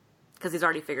 Because he's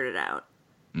already figured it out.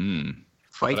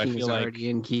 Viking is already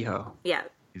in Kehoe. Yeah.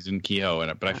 He's in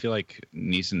Kehoe, but I feel like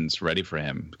Neeson's ready for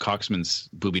him. Coxman's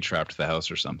booby-trapped the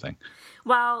house or something.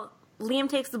 Well, Liam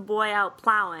takes the boy out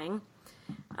plowing,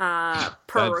 per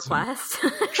That's request.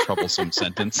 Troublesome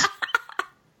sentence.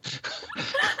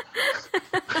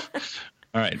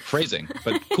 All right, phrasing,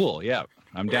 but cool. Yeah,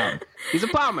 I'm down. He's a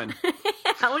plowman.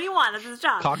 What do you want? That's his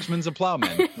job. Coxman's a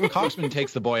plowman. Coxman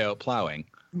takes the boy out plowing.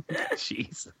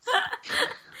 Jesus.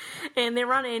 And they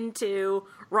run into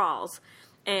Rawls.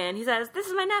 And he says, "This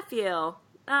is my nephew.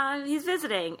 He's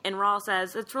visiting." And Rawls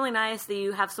says, "It's really nice that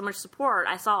you have so much support.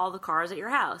 I saw all the cars at your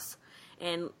house."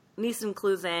 And Neeson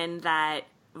clues in that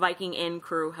Viking Inn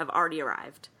crew have already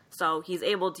arrived. So he's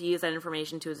able to use that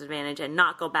information to his advantage and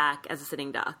not go back as a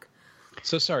sitting duck.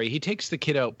 So sorry, he takes the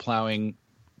kid out plowing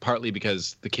partly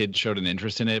because the kid showed an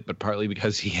interest in it, but partly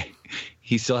because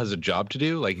he still has a job to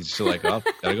do. Like he's still like, oh,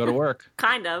 gotta go to work.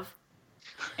 Kind of.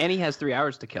 And he has 3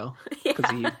 hours to kill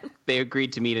because they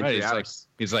agreed to meet in 3 hours.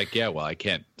 He's like, yeah, well, I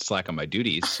can't slack on my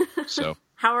duties. So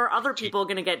how are other people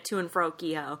going to get to and fro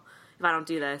Kehoe if I don't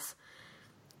do this?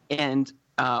 And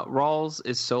Rawls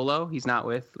is solo. He's not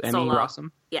with any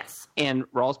Rossum. Yes. And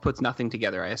Rawls puts nothing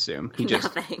together, I assume. He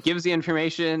just gives the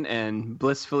information and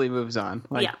blissfully moves on.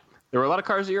 Like, yeah. There were a lot of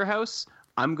cars at your house.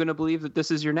 I'm going to believe that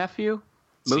this is your nephew.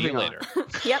 See you later.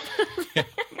 Yep.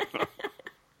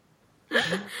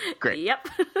 Great. Yep.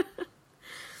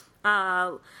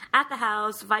 At the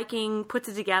house, Viking puts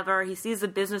it together. He sees the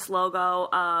business logo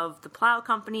of the plow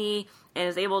company and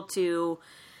is able to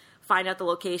find out the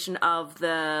location of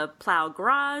the plow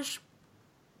garage.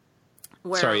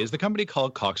 Sorry, is the company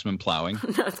called Coxman Plowing?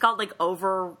 No, it's called like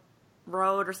Over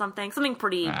Road or something. Something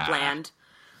pretty bland.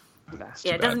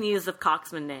 Yeah, it doesn't use the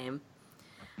Coxman name.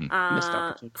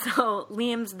 So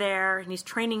Liam's there, and he's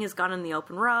training his gun in the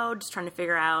open road, just trying to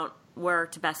figure out where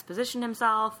to best position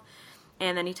himself.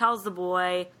 And then he tells the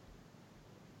boy,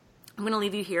 "I'm going to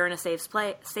leave you here in a safe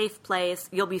place.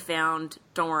 You'll be found.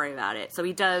 Don't worry about it." So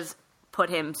he does put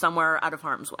him somewhere out of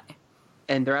harm's way.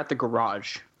 And they're at the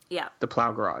garage. Yeah. The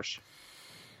plow garage.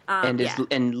 And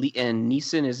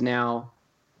Neeson is now,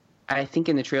 I think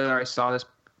in the trailer I saw this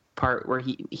part where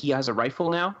he has a rifle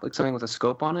now, like something with a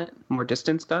scope on it, more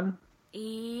distance done.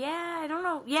 Yeah, I don't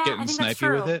know. Yeah, Getting I think that's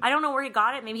true. with it? I don't know where he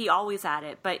got it. Maybe he always had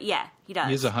it, but yeah, he does.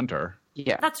 He's a hunter.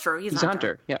 Yeah. That's true. He's a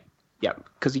hunter. Yeah. Yeah,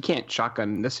 because he can't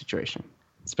shotgun in this situation.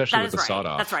 Especially with the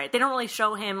sawed-off. That's right. They don't really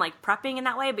show him like prepping in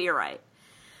that way, but you're right.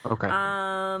 Okay.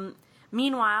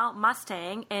 Meanwhile,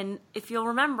 Mustang, and if you'll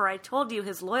remember, I told you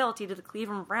his loyalty to the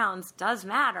Cleveland Browns does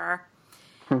matter.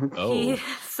 Oh. He's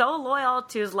so loyal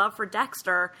to his love for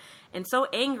Dexter and so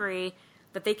angry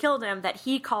that they killed him that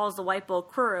he calls the White Bull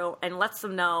crew and lets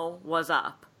them know what's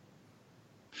up.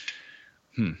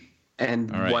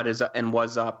 And right. what is up? And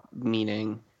what's up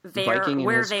meaning Viking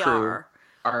and his crew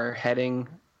are heading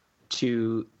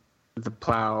to the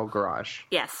plow garage.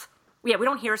 Yes. Yeah, we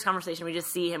don't hear his conversation. We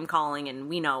just see him calling, and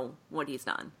we know what he's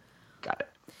done. Got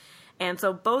it. And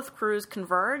so both crews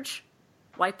converge.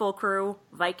 White Bull crew,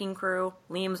 Viking crew,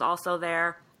 Liam's also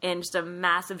there, and just a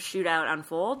massive shootout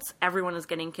unfolds. Everyone is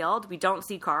getting killed. We don't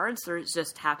see cards, so it's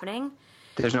just happening.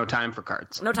 There's no time for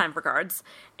cards. No time for cards.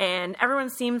 And everyone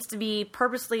seems to be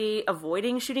purposely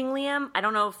avoiding shooting Liam. I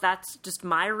don't know if that's just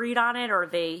my read on it, or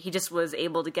he just was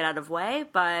able to get out of way,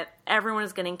 but everyone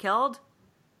is getting killed.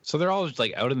 So they're all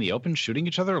like out in the open shooting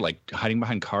each other, like hiding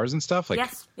behind cars and stuff? Like,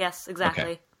 Yes, exactly.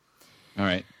 Okay. All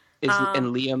right.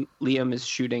 And Liam is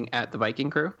shooting at the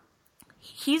Viking crew?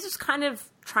 He's just kind of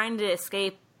trying to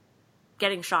escape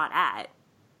getting shot at.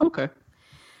 Okay.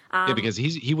 Yeah, because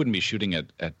he wouldn't be shooting at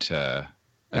the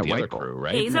other crew,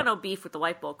 right? Yeah, he's got no beef with the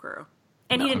White Bull crew.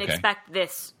 And he didn't expect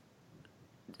this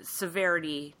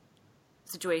severity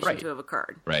situation to have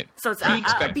occurred. Right. So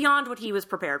it's beyond what he was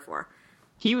prepared for.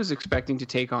 He was expecting to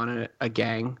take on a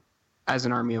gang as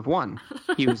an army of one.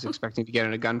 He was expecting to get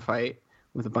in a gunfight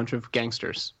with a bunch of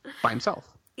gangsters by himself.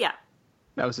 Yeah.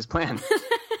 That was his plan.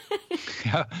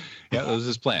 Yeah, that was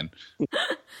his plan.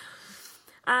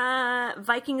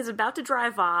 Viking is about to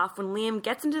drive off when Liam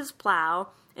gets into his plow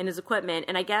and his equipment,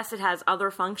 and I guess it has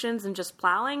other functions than just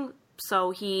plowing.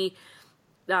 So he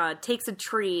takes a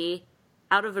tree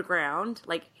out of the ground,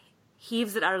 like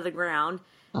heaves it out of the ground,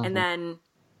 and then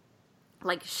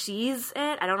like sheaves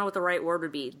it. I don't know what the right word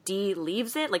would be.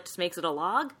 Leaves it, like just makes it a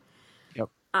log. Yep.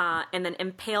 And then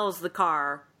impales the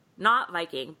car. Not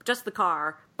Viking, just the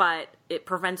car, but it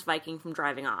prevents Viking from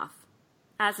driving off,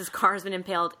 as his car has been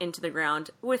impaled into the ground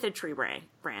with a tree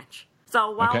branch. So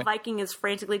while Viking is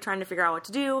frantically trying to figure out what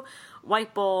to do,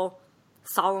 White Bull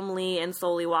solemnly and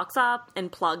slowly walks up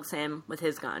and plugs him with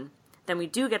his gun. Then we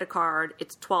do get a card.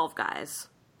 It's 12 guys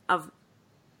of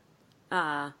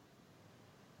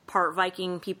part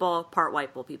Viking people, part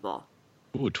White people.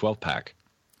 Ooh, 12-pack.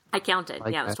 I counted.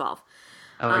 It was 12.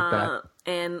 I like that.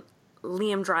 And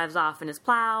Liam drives off in his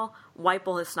plow.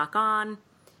 Whipple has snuck on.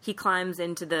 He climbs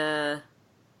into the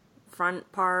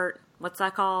front part. What's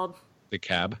that called? The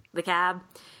cab. The cab.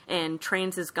 And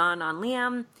trains his gun on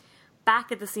Liam.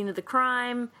 Back at the scene of the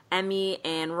crime, Emmy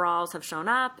and Rawls have shown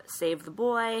up, saved the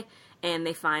boy, and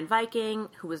they find Viking,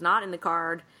 who was not in the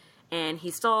card, and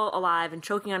he's still alive and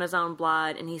choking on his own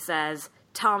blood, and he says,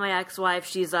 "Tell my ex-wife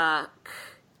she's a..."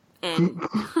 And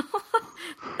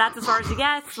that's as far as he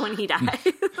gets when he dies.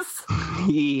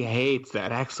 He hates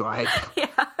that ex-wife.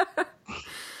 Yeah.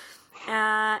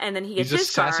 And then he gets his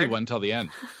card. He's a sassy one till the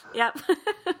end. Yep.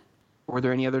 Were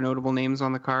there any other notable names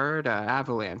on the card?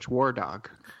 Avalanche, War Dog.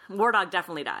 War Dog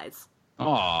definitely dies.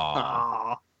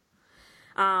 Aww.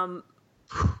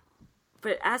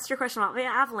 But as to your question about the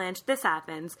Avalanche, this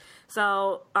happens.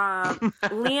 So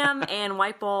Liam and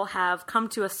Whipple have come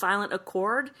to a silent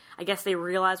accord. I guess they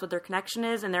realize what their connection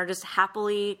is, and they're just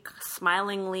happily,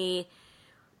 smilingly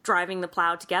driving the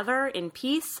plow together in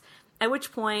peace. At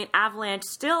which point, Avalanche,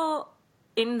 still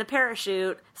in the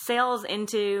parachute, sails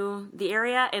into the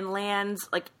area and lands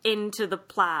like into the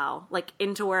plow, like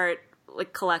into where it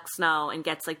like collects snow and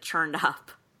gets like churned up.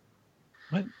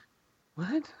 What?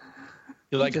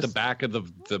 You like the back of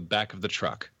the back of the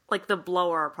truck, like the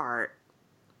blower part.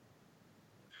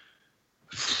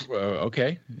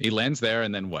 Okay, he lands there,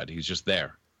 and then what? He's just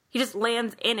there. He just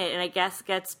lands in it, and I guess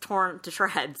gets torn to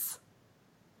shreds.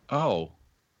 Oh,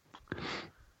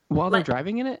 while they're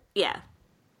driving in it? Yeah.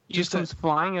 He just comes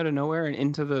flying out of nowhere and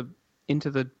into the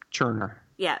churner.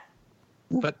 Yeah.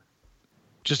 But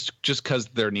just because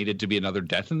there needed to be another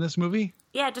death in this movie?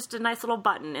 Yeah, just a nice little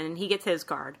button, and he gets his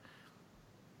card.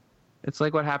 It's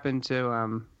like what happened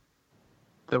to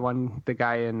the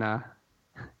guy in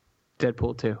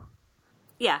Deadpool 2.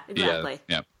 Yeah, exactly.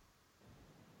 Yeah.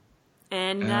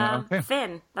 And okay.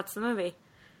 Finn, that's the movie.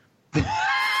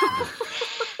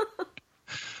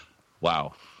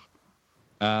 Wow.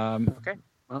 Okay.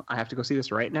 Well, I have to go see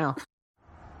this right now.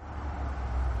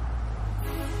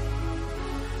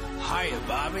 Hiya,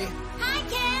 Bobby. Hi,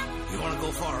 Ken. You want to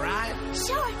go for a ride?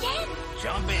 Sure, Ken.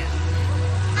 Jump in.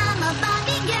 I'm a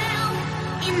Barbie girl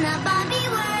in the Barbie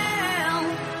world.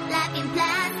 Life in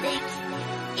plastic,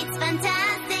 it's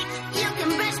fantastic. You can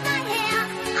brush my hair,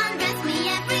 undress me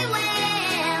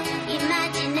everywhere.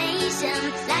 Imagination,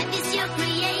 life is your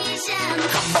creation.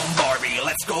 Come on, Barbie,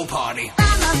 let's go party.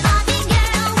 I'm a Barbie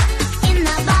girl in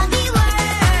the Barbie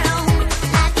world.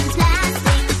 Life in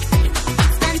plastic,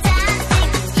 it's fantastic.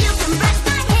 You can brush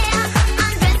my hair,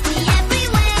 undress me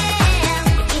everywhere.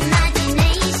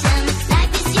 Imagination,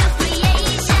 life is your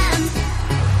creation.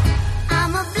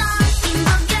 I'm a blonde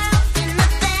bimbo girl in a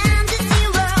fantasy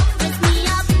world. Dress me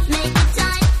up, make it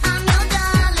tight, I'm your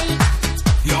darling.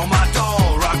 You're my doll,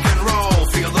 rock and roll.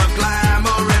 Feel the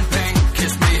glamour and pink.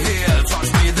 Kiss me here, touch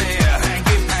me there,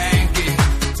 hanky panky.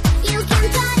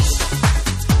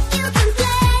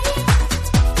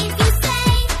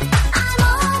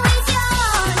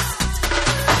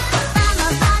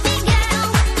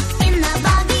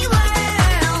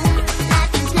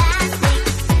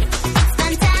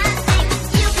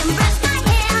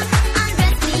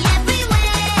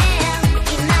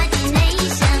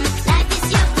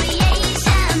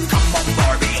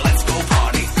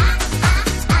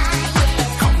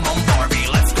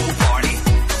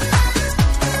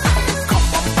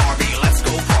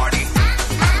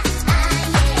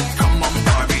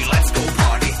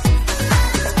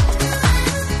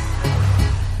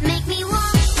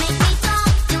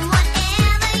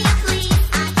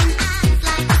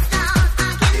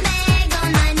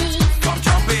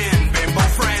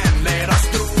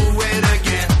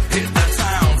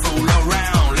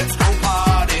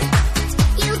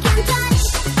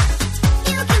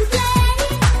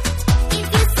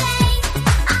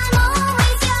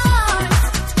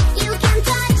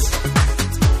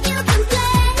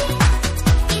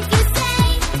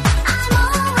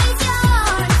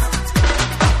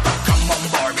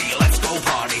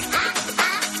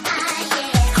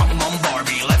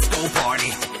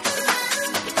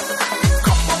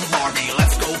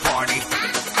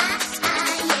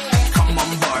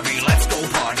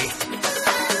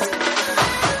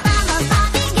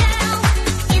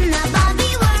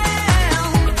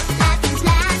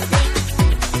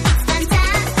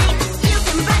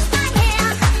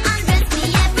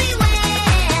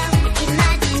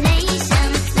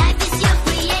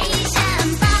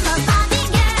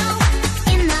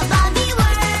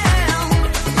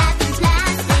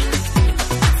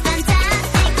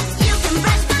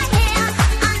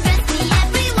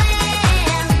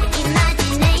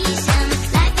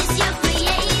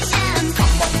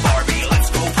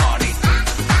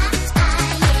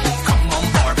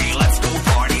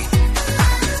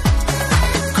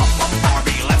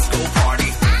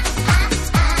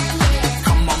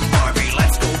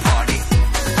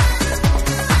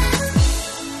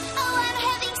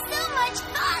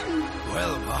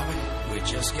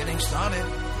 getting started.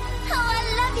 Oh, I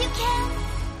love you, Ken.